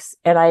Playworks.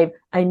 And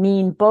I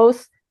mean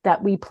both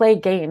that we play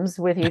games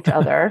with each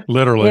other.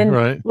 Literally,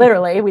 right?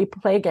 Literally, we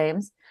play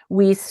games.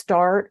 We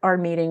start our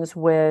meetings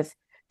with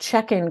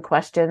check-in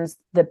questions,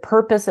 the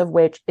purpose of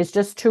which is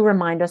just to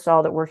remind us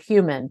all that we're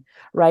human,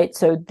 right?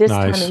 So this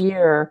time of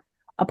year,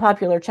 a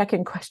popular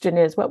check-in question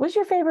is, what was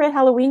your favorite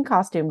Halloween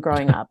costume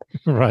growing up?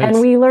 Right.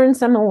 And we learn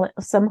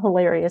some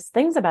hilarious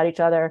things about each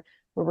other.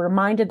 We're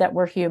reminded that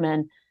we're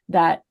human,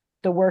 that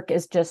the work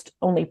is just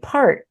only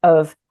part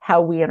of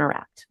how we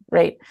interact,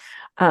 right?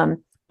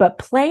 But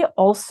play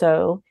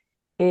also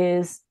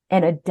is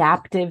an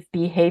adaptive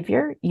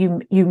behavior.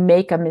 You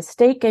make a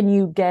mistake and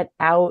you get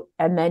out,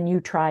 and then you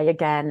try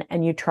again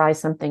and you try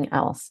something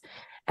else.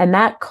 And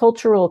that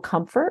cultural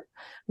comfort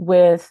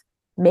with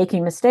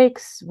making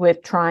mistakes,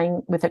 with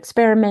trying, with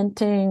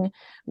experimenting,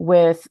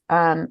 with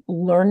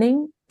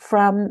learning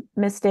from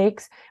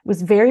mistakes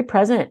was very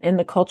present in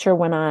the culture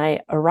when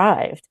I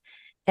arrived.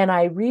 And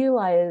I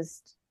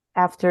realized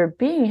after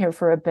being here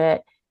for a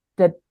bit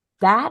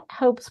that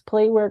helps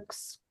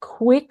Playworks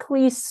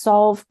quickly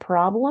solve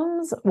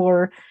problems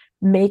or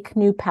make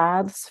new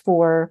paths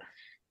for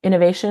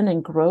innovation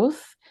and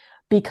growth,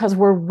 because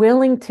we're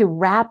willing to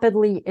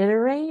rapidly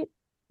iterate.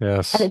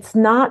 Yes. And it's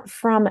not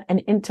from an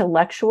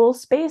intellectual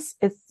space.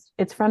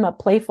 It's from a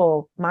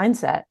playful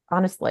mindset,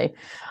 honestly.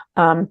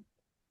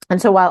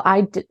 And so while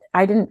I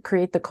didn't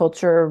create the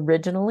culture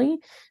originally,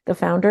 the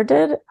founder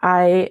did,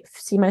 I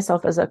see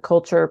myself as a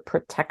culture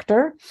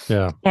protector.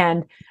 Yeah.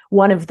 And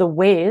one of the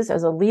ways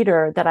as a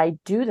leader that I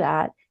do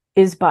that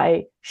is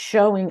by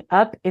showing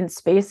up in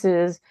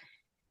spaces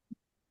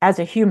as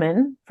a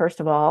human, first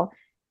of all,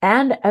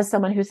 and as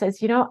someone who says,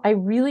 I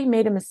really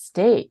made a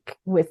mistake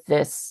with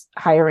this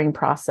hiring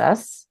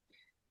process.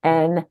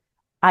 And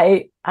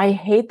I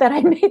hate that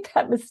I made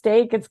that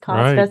mistake. It's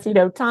cost us,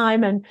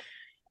 time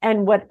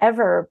and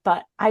whatever,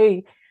 but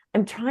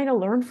I'm trying to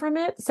learn from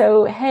it.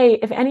 So, hey,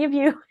 if any of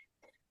you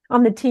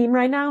on the team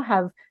right now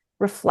have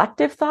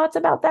reflective thoughts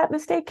about that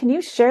mistake, can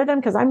you share them?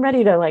 Because I'm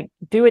ready to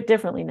do it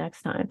differently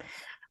next time.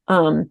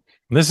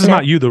 This is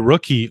not you, the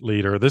rookie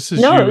leader. This is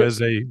you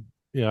as a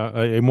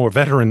more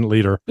veteran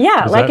leader.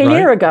 Yeah, is like a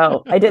year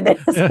ago, I did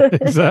this. Yeah,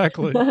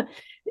 exactly.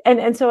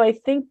 And so I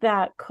think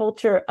that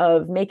culture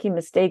of making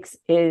mistakes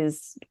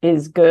is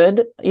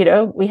good.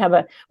 We have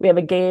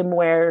a game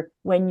where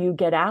when you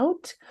get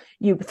out,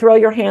 you throw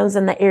your hands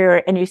in the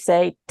air and you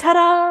say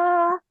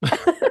 "ta-da,"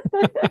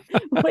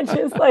 which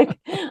is like,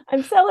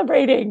 I'm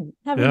celebrating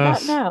having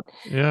gotten out.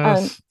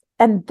 Yes.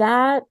 And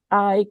that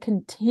I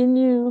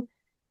continue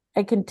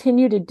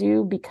to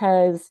do,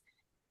 because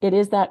it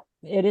is that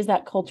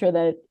culture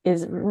that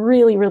is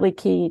really, really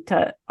key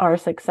to our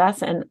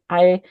success. And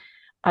I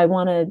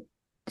want to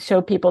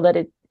show people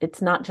that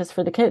it's not just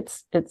for the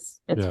kids. It's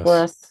for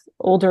us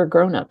older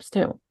grown-ups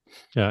too.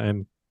 Yeah.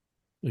 And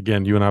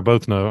again, you and I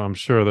both know, I'm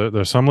sure that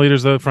there's some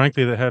leaders, though,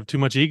 frankly, that have too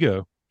much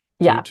ego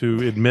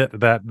to admit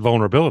that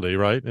vulnerability,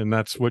 right? And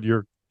that's what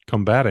you're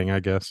combating, I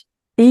guess.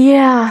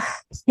 Yeah.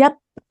 Yep.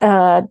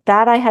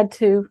 That I had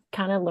to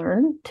kind of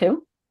learn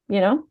too,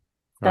 the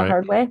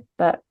hard way.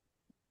 But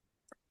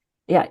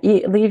yeah,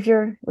 leave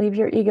your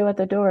ego at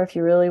the door if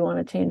you really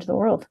want to change the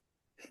world.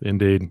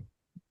 Indeed.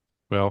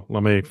 Well,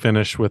 let me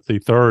finish with the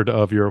third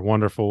of your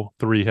wonderful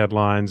 3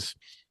 headlines.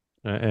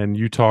 And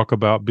you talk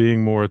about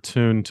being more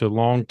attuned to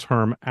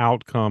long-term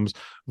outcomes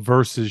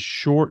versus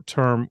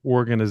short-term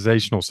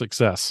organizational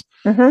success.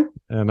 Mm-hmm.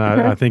 And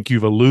I think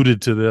you've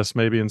alluded to this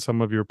maybe in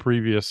some of your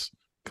previous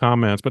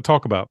comments, but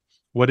talk about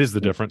what is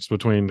the difference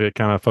between the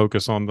kind of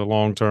focus on the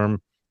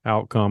long-term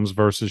outcomes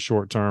versus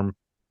short-term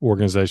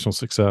organizational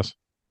success.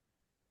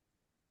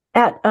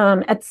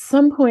 At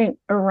some point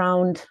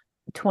around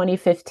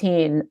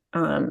 2015,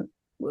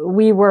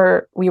 we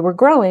were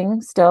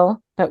growing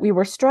still, but we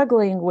were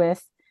struggling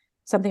with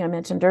something I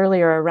mentioned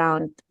earlier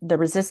around the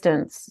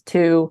resistance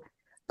to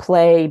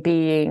play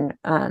being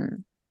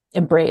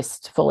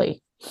embraced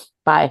fully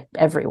by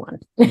everyone,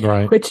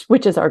 right?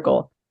 which is our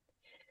goal.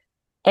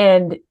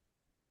 And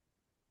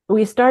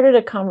we started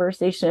a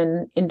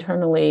conversation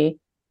internally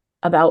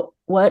about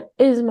what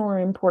is more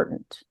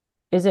important.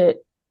 Is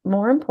it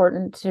more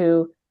important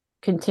to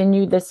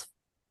continue this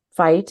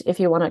fight, if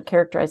you want to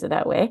characterize it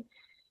that way,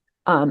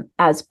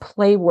 as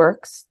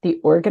Playworks, the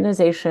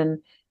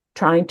organization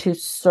trying to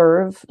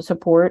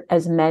support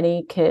as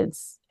many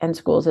kids and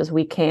schools as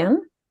we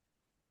can?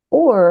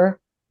 Or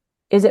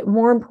is it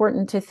more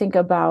important to think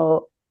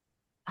about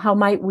how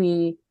might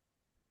we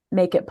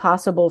make it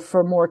possible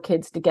for more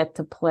kids to get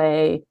to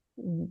play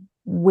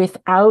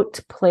without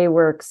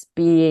Playworks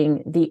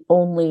being the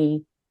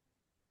only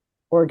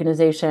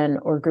organization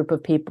or group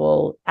of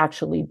people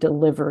actually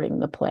delivering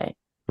the play?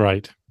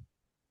 Right.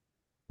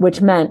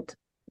 Which meant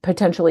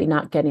potentially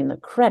not getting the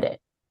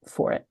credit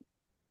for it.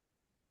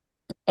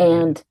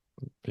 And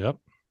yep,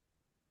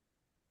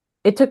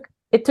 it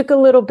took a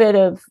little bit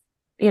of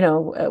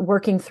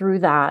working through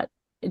that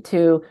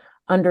to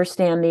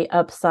understand the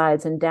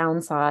upsides and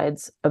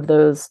downsides of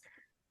those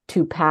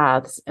 2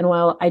 paths. And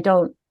while I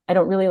don't I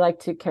don't really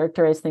like to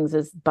characterize things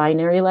as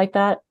binary like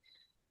that.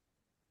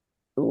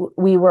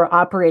 We were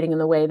operating in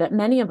the way that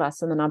many of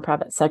us in the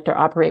nonprofit sector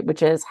operate,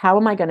 which is, how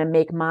am I going to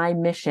make my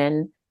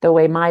mission, the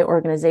way my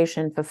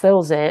organization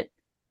fulfills it,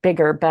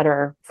 bigger,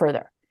 better,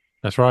 further?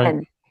 That's right.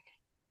 And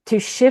to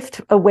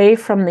shift away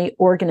from the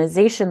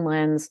organization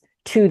lens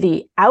to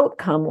the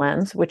outcome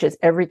lens, which is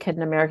every kid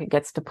in America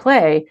gets to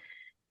play,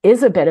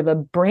 is a bit of a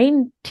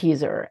brain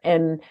teaser.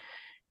 And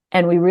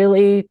we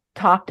really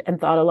talked and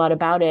thought a lot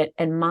about it.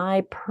 And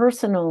my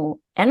personal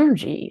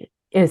energy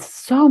is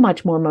so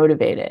much more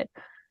motivated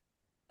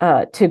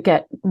to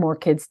get more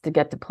kids to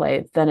get to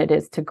play than it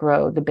is to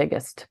grow the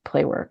biggest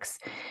playworks.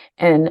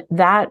 And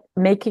that,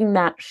 making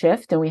that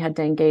shift, and we had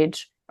to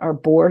engage our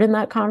board in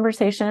that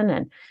conversation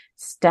and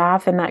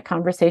staff in that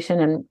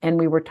conversation, and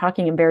we were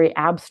talking in very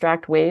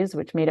abstract ways,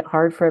 which made it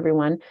hard for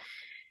everyone,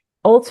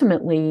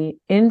 ultimately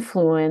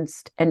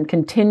influenced and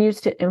continues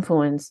to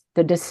influence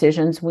the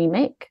decisions we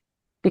make,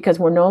 because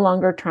we're no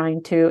longer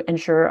trying to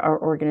ensure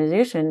our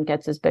organization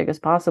gets as big as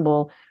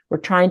possible. We're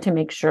trying to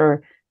make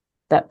sure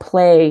that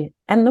play,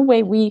 and the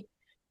way we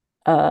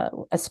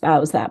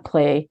espouse that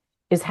play,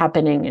 is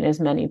happening in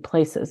as many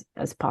places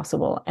as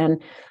possible.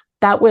 And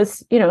that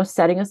was,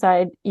 setting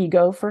aside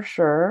ego for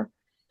sure.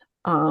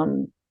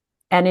 And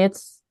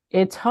it's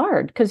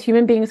hard, because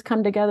human beings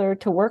come together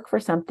to work for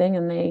something,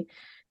 and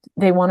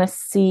they want to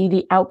see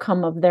the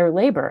outcome of their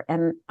labor.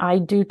 And I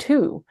do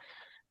too.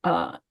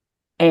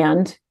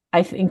 And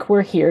I think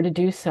we're here to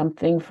do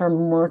something for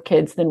more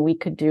kids than we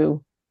could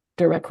do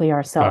directly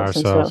ourselves.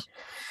 And so,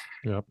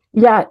 yep.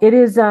 Yeah, it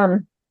is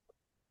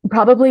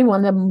probably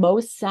one of the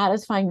most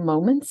satisfying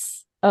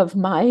moments of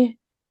my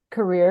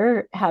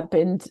career.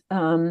 Happened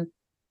 2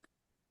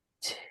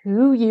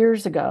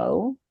 years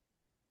ago.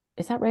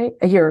 Is that right?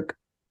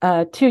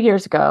 2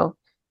 years ago.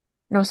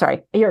 No,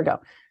 sorry, a year ago,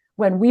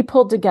 when we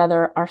pulled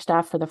together our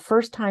staff for the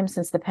first time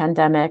since the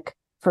pandemic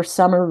for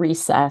summer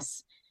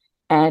recess.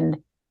 And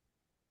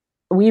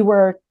we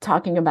were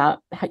talking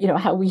about,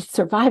 how we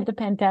survived the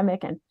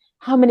pandemic and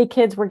how many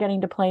kids were getting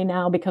to play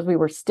now because we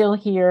were still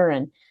here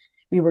and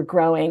we were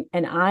growing.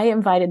 And I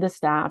invited the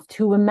staff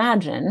to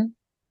imagine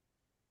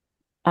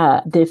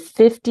the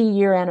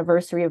 50-year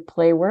anniversary of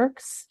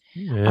Playworks.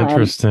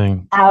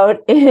 Interesting. Out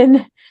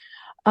in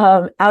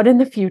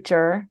the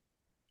future,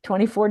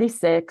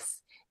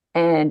 2046.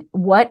 And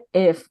what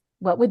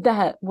would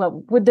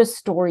the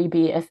story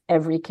be if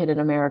every kid in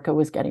America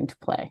was getting to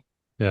play?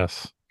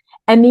 Yes.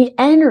 And the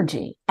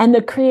energy and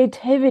the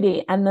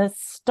creativity and the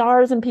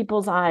stars in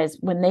people's eyes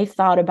when they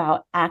thought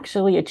about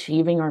actually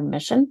achieving our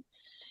mission,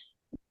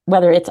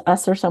 whether it's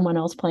us or someone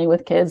else playing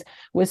with kids,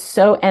 was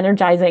so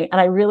energizing.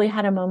 And I really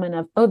had a moment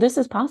of, oh, this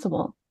is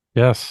possible.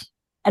 Yes.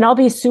 And I'll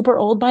be super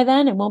old by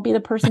then and won't be the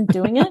person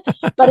doing it,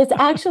 but it's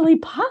actually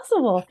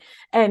possible.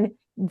 And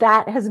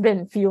that has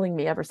been fueling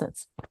me ever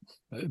since.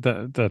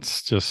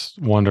 That's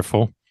just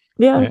wonderful.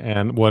 Yeah.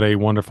 And what a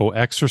wonderful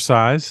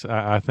exercise.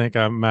 I think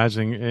I'm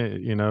imagining,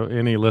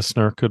 any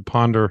listener could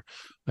ponder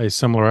a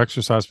similar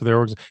exercise for their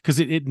organization, because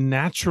it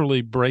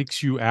naturally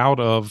breaks you out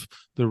of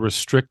the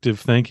restrictive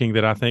thinking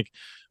that I think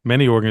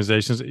many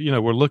organizations,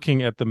 we're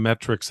looking at the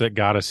metrics that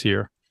got us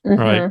here,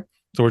 right?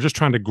 So we're just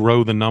trying to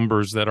grow the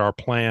numbers that our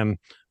plan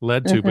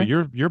led to. But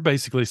you're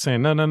basically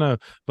saying, no,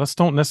 let's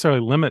don't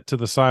necessarily limit to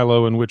the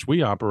silo in which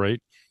we operate.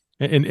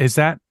 And is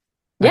that,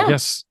 I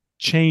guess,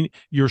 change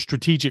your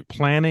strategic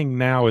planning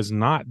now is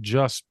not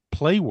just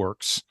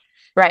Playworks,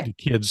 right? The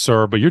kids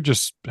serve, but you're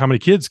just, how many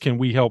kids can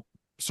we help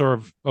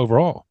serve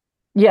overall?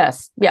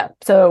 Yes. Yeah.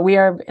 So we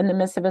are in the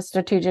midst of a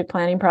strategic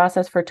planning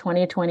process for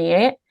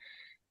 2028.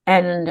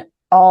 And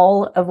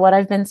all of what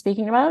I've been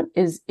speaking about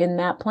is in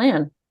that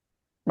plan.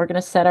 We're going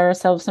to set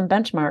ourselves some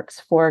benchmarks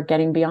for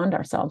getting beyond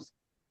ourselves.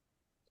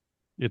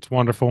 It's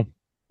wonderful.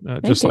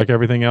 Just like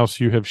everything else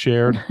you have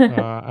shared.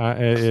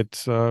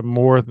 It's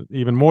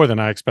even more than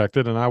I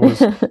expected. And I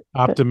was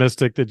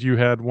optimistic that you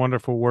had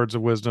wonderful words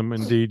of wisdom.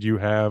 Indeed, you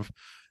have.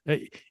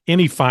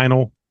 Any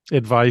final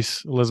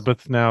advice,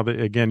 Elizabeth? Now that,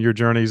 again, your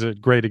journey is a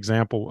great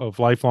example of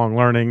lifelong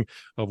learning,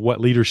 of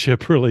what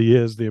leadership really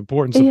is, the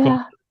importance of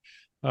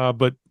culture.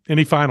 But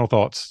any final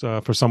thoughts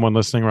for someone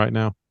listening right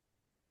now?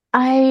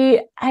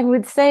 I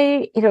would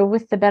say,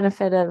 with the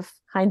benefit of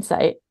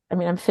hindsight, I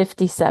mean, I'm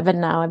 57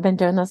 now. I've been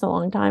doing this a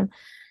long time.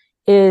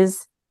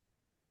 Is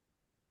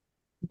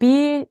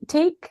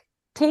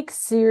take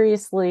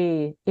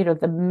seriously,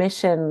 the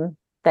mission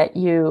that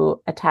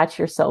you attach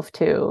yourself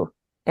to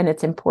and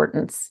its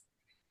importance.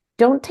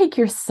 Don't take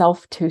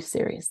yourself too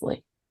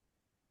seriously.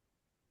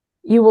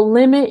 You will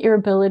limit your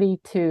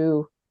ability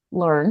to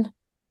learn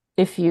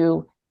if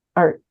you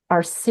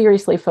are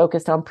seriously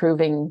focused on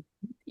proving,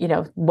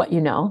 what you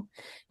know.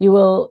 You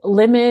will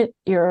limit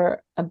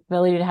your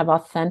ability to have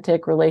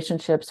authentic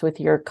relationships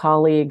with your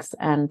colleagues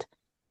and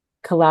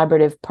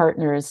collaborative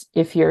partners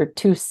if you're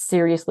too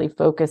seriously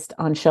focused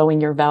on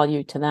showing your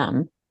value to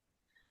them.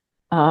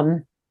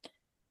 And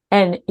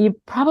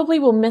you probably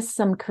will miss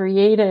some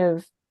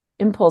creative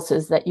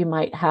impulses that you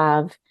might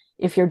have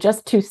if you're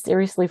just too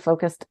seriously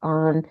focused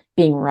on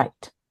being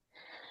right.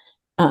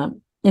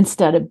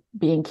 instead of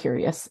being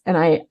curious. And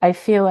I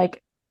feel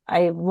like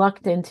I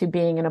lucked into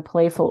being in a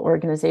playful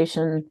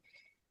organization,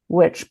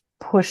 which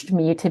pushed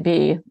me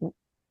to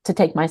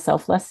take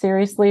myself less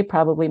seriously,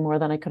 probably more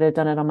than I could have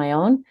done it on my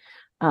own.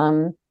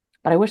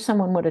 But I wish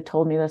someone would have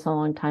told me this a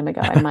long time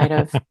ago. I might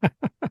have,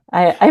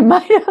 I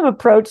might have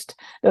approached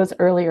those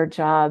earlier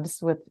jobs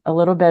with a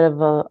little bit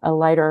of a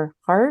lighter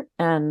heart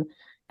and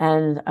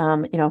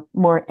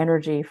more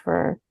energy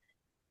for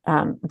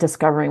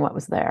discovering what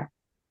was there.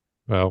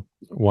 Well,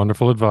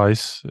 wonderful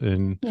advice.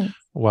 And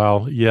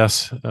while,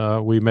 yes,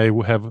 we may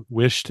have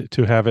wished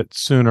to have it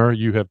sooner,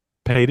 you have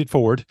paid it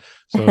forward.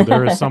 So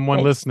there is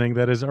someone listening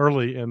that is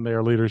early in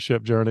their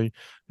leadership journey.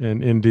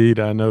 And indeed,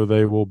 I know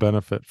they will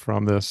benefit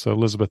from this. So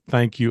Elizabeth,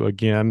 thank you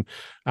again.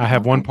 I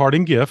have one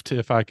parting gift,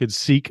 if I could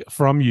seek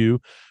from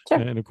you. Sure.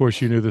 And of course,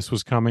 you knew this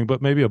was coming,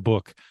 but maybe a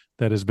book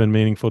that has been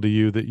meaningful to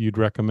you that you'd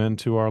recommend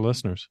to our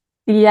listeners.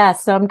 Yeah,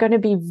 so I'm going to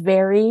be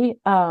very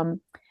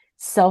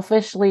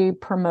selfishly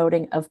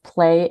promoting of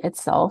play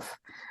itself.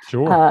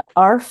 Sure.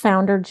 Our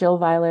founder, Jill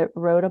Violet,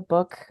 wrote a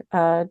book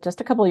just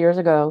a couple of years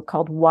ago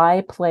called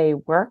Why Play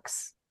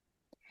Works.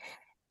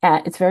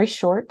 It's very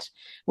short.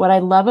 What I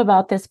love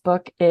about this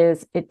book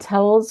is it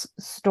tells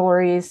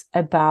stories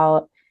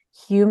about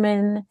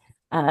the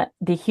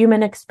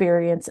human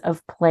experience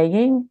of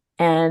playing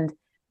and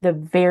the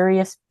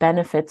various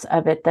benefits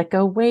of it that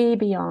go way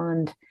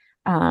beyond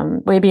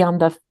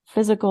the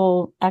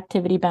physical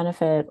activity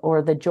benefit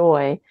or the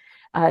joy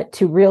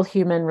to real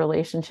human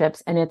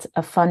relationships. And it's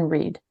a fun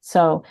read.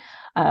 So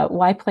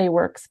Why Play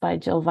Works by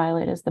Jill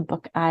Violet is the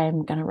book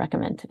I'm going to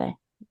recommend today.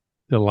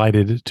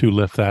 Delighted to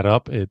lift that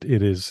up. It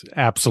is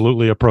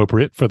absolutely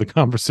appropriate for the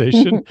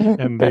conversation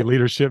and the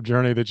leadership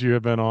journey that you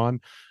have been on.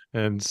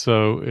 And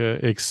so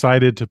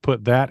excited to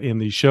put that in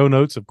the show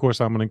notes. Of course,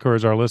 I'm going to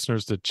encourage our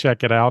listeners to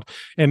check it out.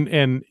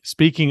 And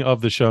speaking of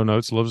the show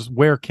notes, Liz,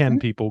 where can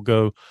people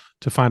go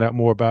to find out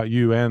more about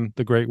you and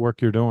the great work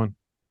you're doing?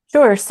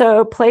 Sure.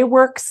 So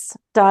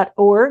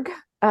playworks.org.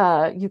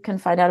 You can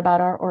find out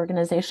about our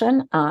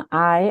organization.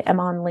 I am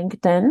on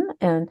LinkedIn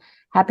and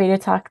happy to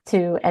talk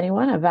to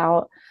anyone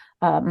about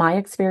my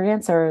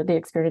experience or the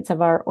experience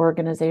of our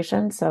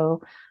organization.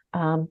 So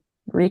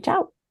reach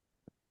out.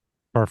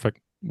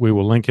 Perfect. We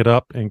will link it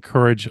up.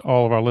 Encourage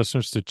all of our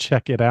listeners to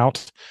check it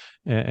out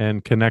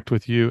and connect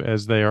with you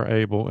as they are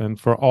able. And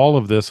for all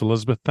of this,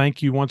 Elizabeth,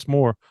 thank you once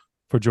more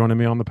for joining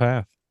me on the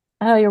path.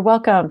 Oh, you're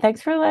welcome. Thanks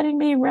for letting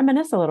me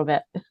reminisce a little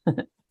bit.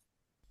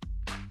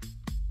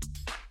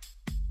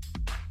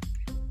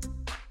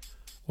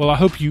 Well, I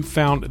hope you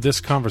found this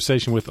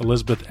conversation with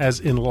Elizabeth as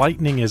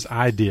enlightening as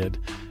I did,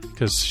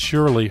 because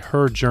surely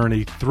her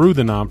journey through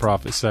the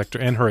nonprofit sector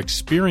and her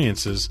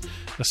experiences,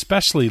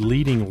 especially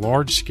leading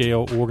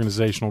large-scale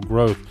organizational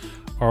growth,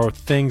 are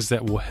things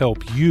that will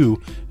help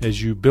you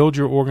as you build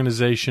your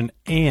organization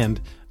and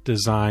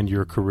design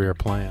your career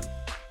plan.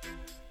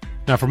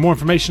 Now, for more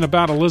information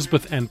about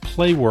Elizabeth and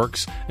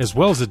Playworks, as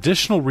well as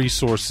additional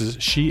resources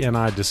she and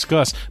I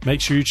discuss,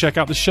 make sure you check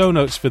out the show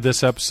notes for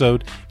this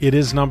episode. It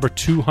is number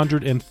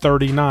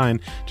 239.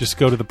 Just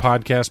go to the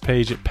podcast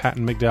page at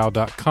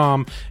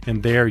pattonmcdowell.com,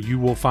 and there you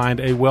will find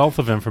a wealth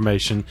of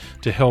information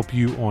to help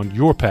you on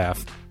your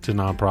path to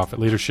nonprofit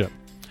leadership.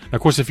 Now,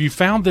 of course, if you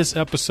found this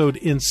episode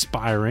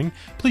inspiring,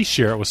 please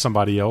share it with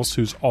somebody else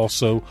who's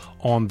also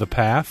on the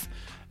path,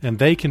 and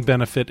they can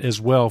benefit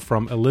as well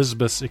from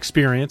Elizabeth's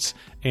experience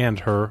and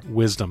her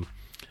wisdom.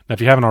 Now,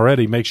 if you haven't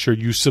already, make sure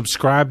you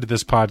subscribe to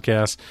this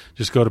podcast.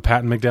 Just go to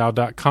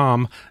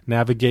pattonmcdowell.com,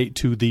 navigate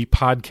to the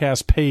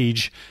podcast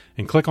page,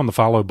 and click on the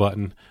follow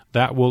button.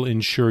 That will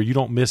ensure you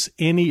don't miss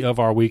any of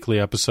our weekly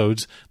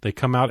episodes. They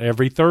come out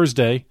every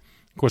Thursday.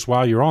 Of course,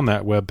 while you're on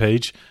that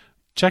webpage,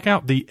 check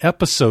out the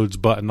episodes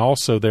button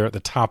also there at the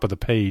top of the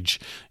page.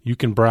 You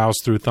can browse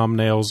through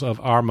thumbnails of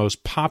our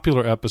most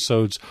popular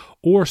episodes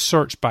or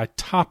search by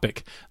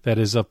topic that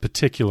is of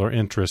particular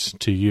interest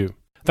to you.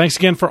 Thanks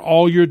again for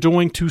all you're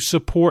doing to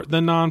support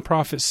the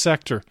nonprofit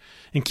sector,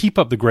 and keep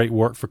up the great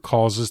work for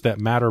causes that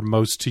matter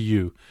most to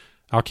you.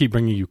 I'll keep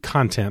bringing you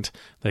content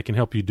that can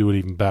help you do it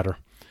even better.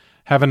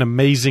 Have an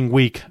amazing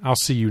week. I'll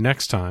see you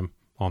next time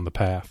on The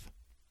Path.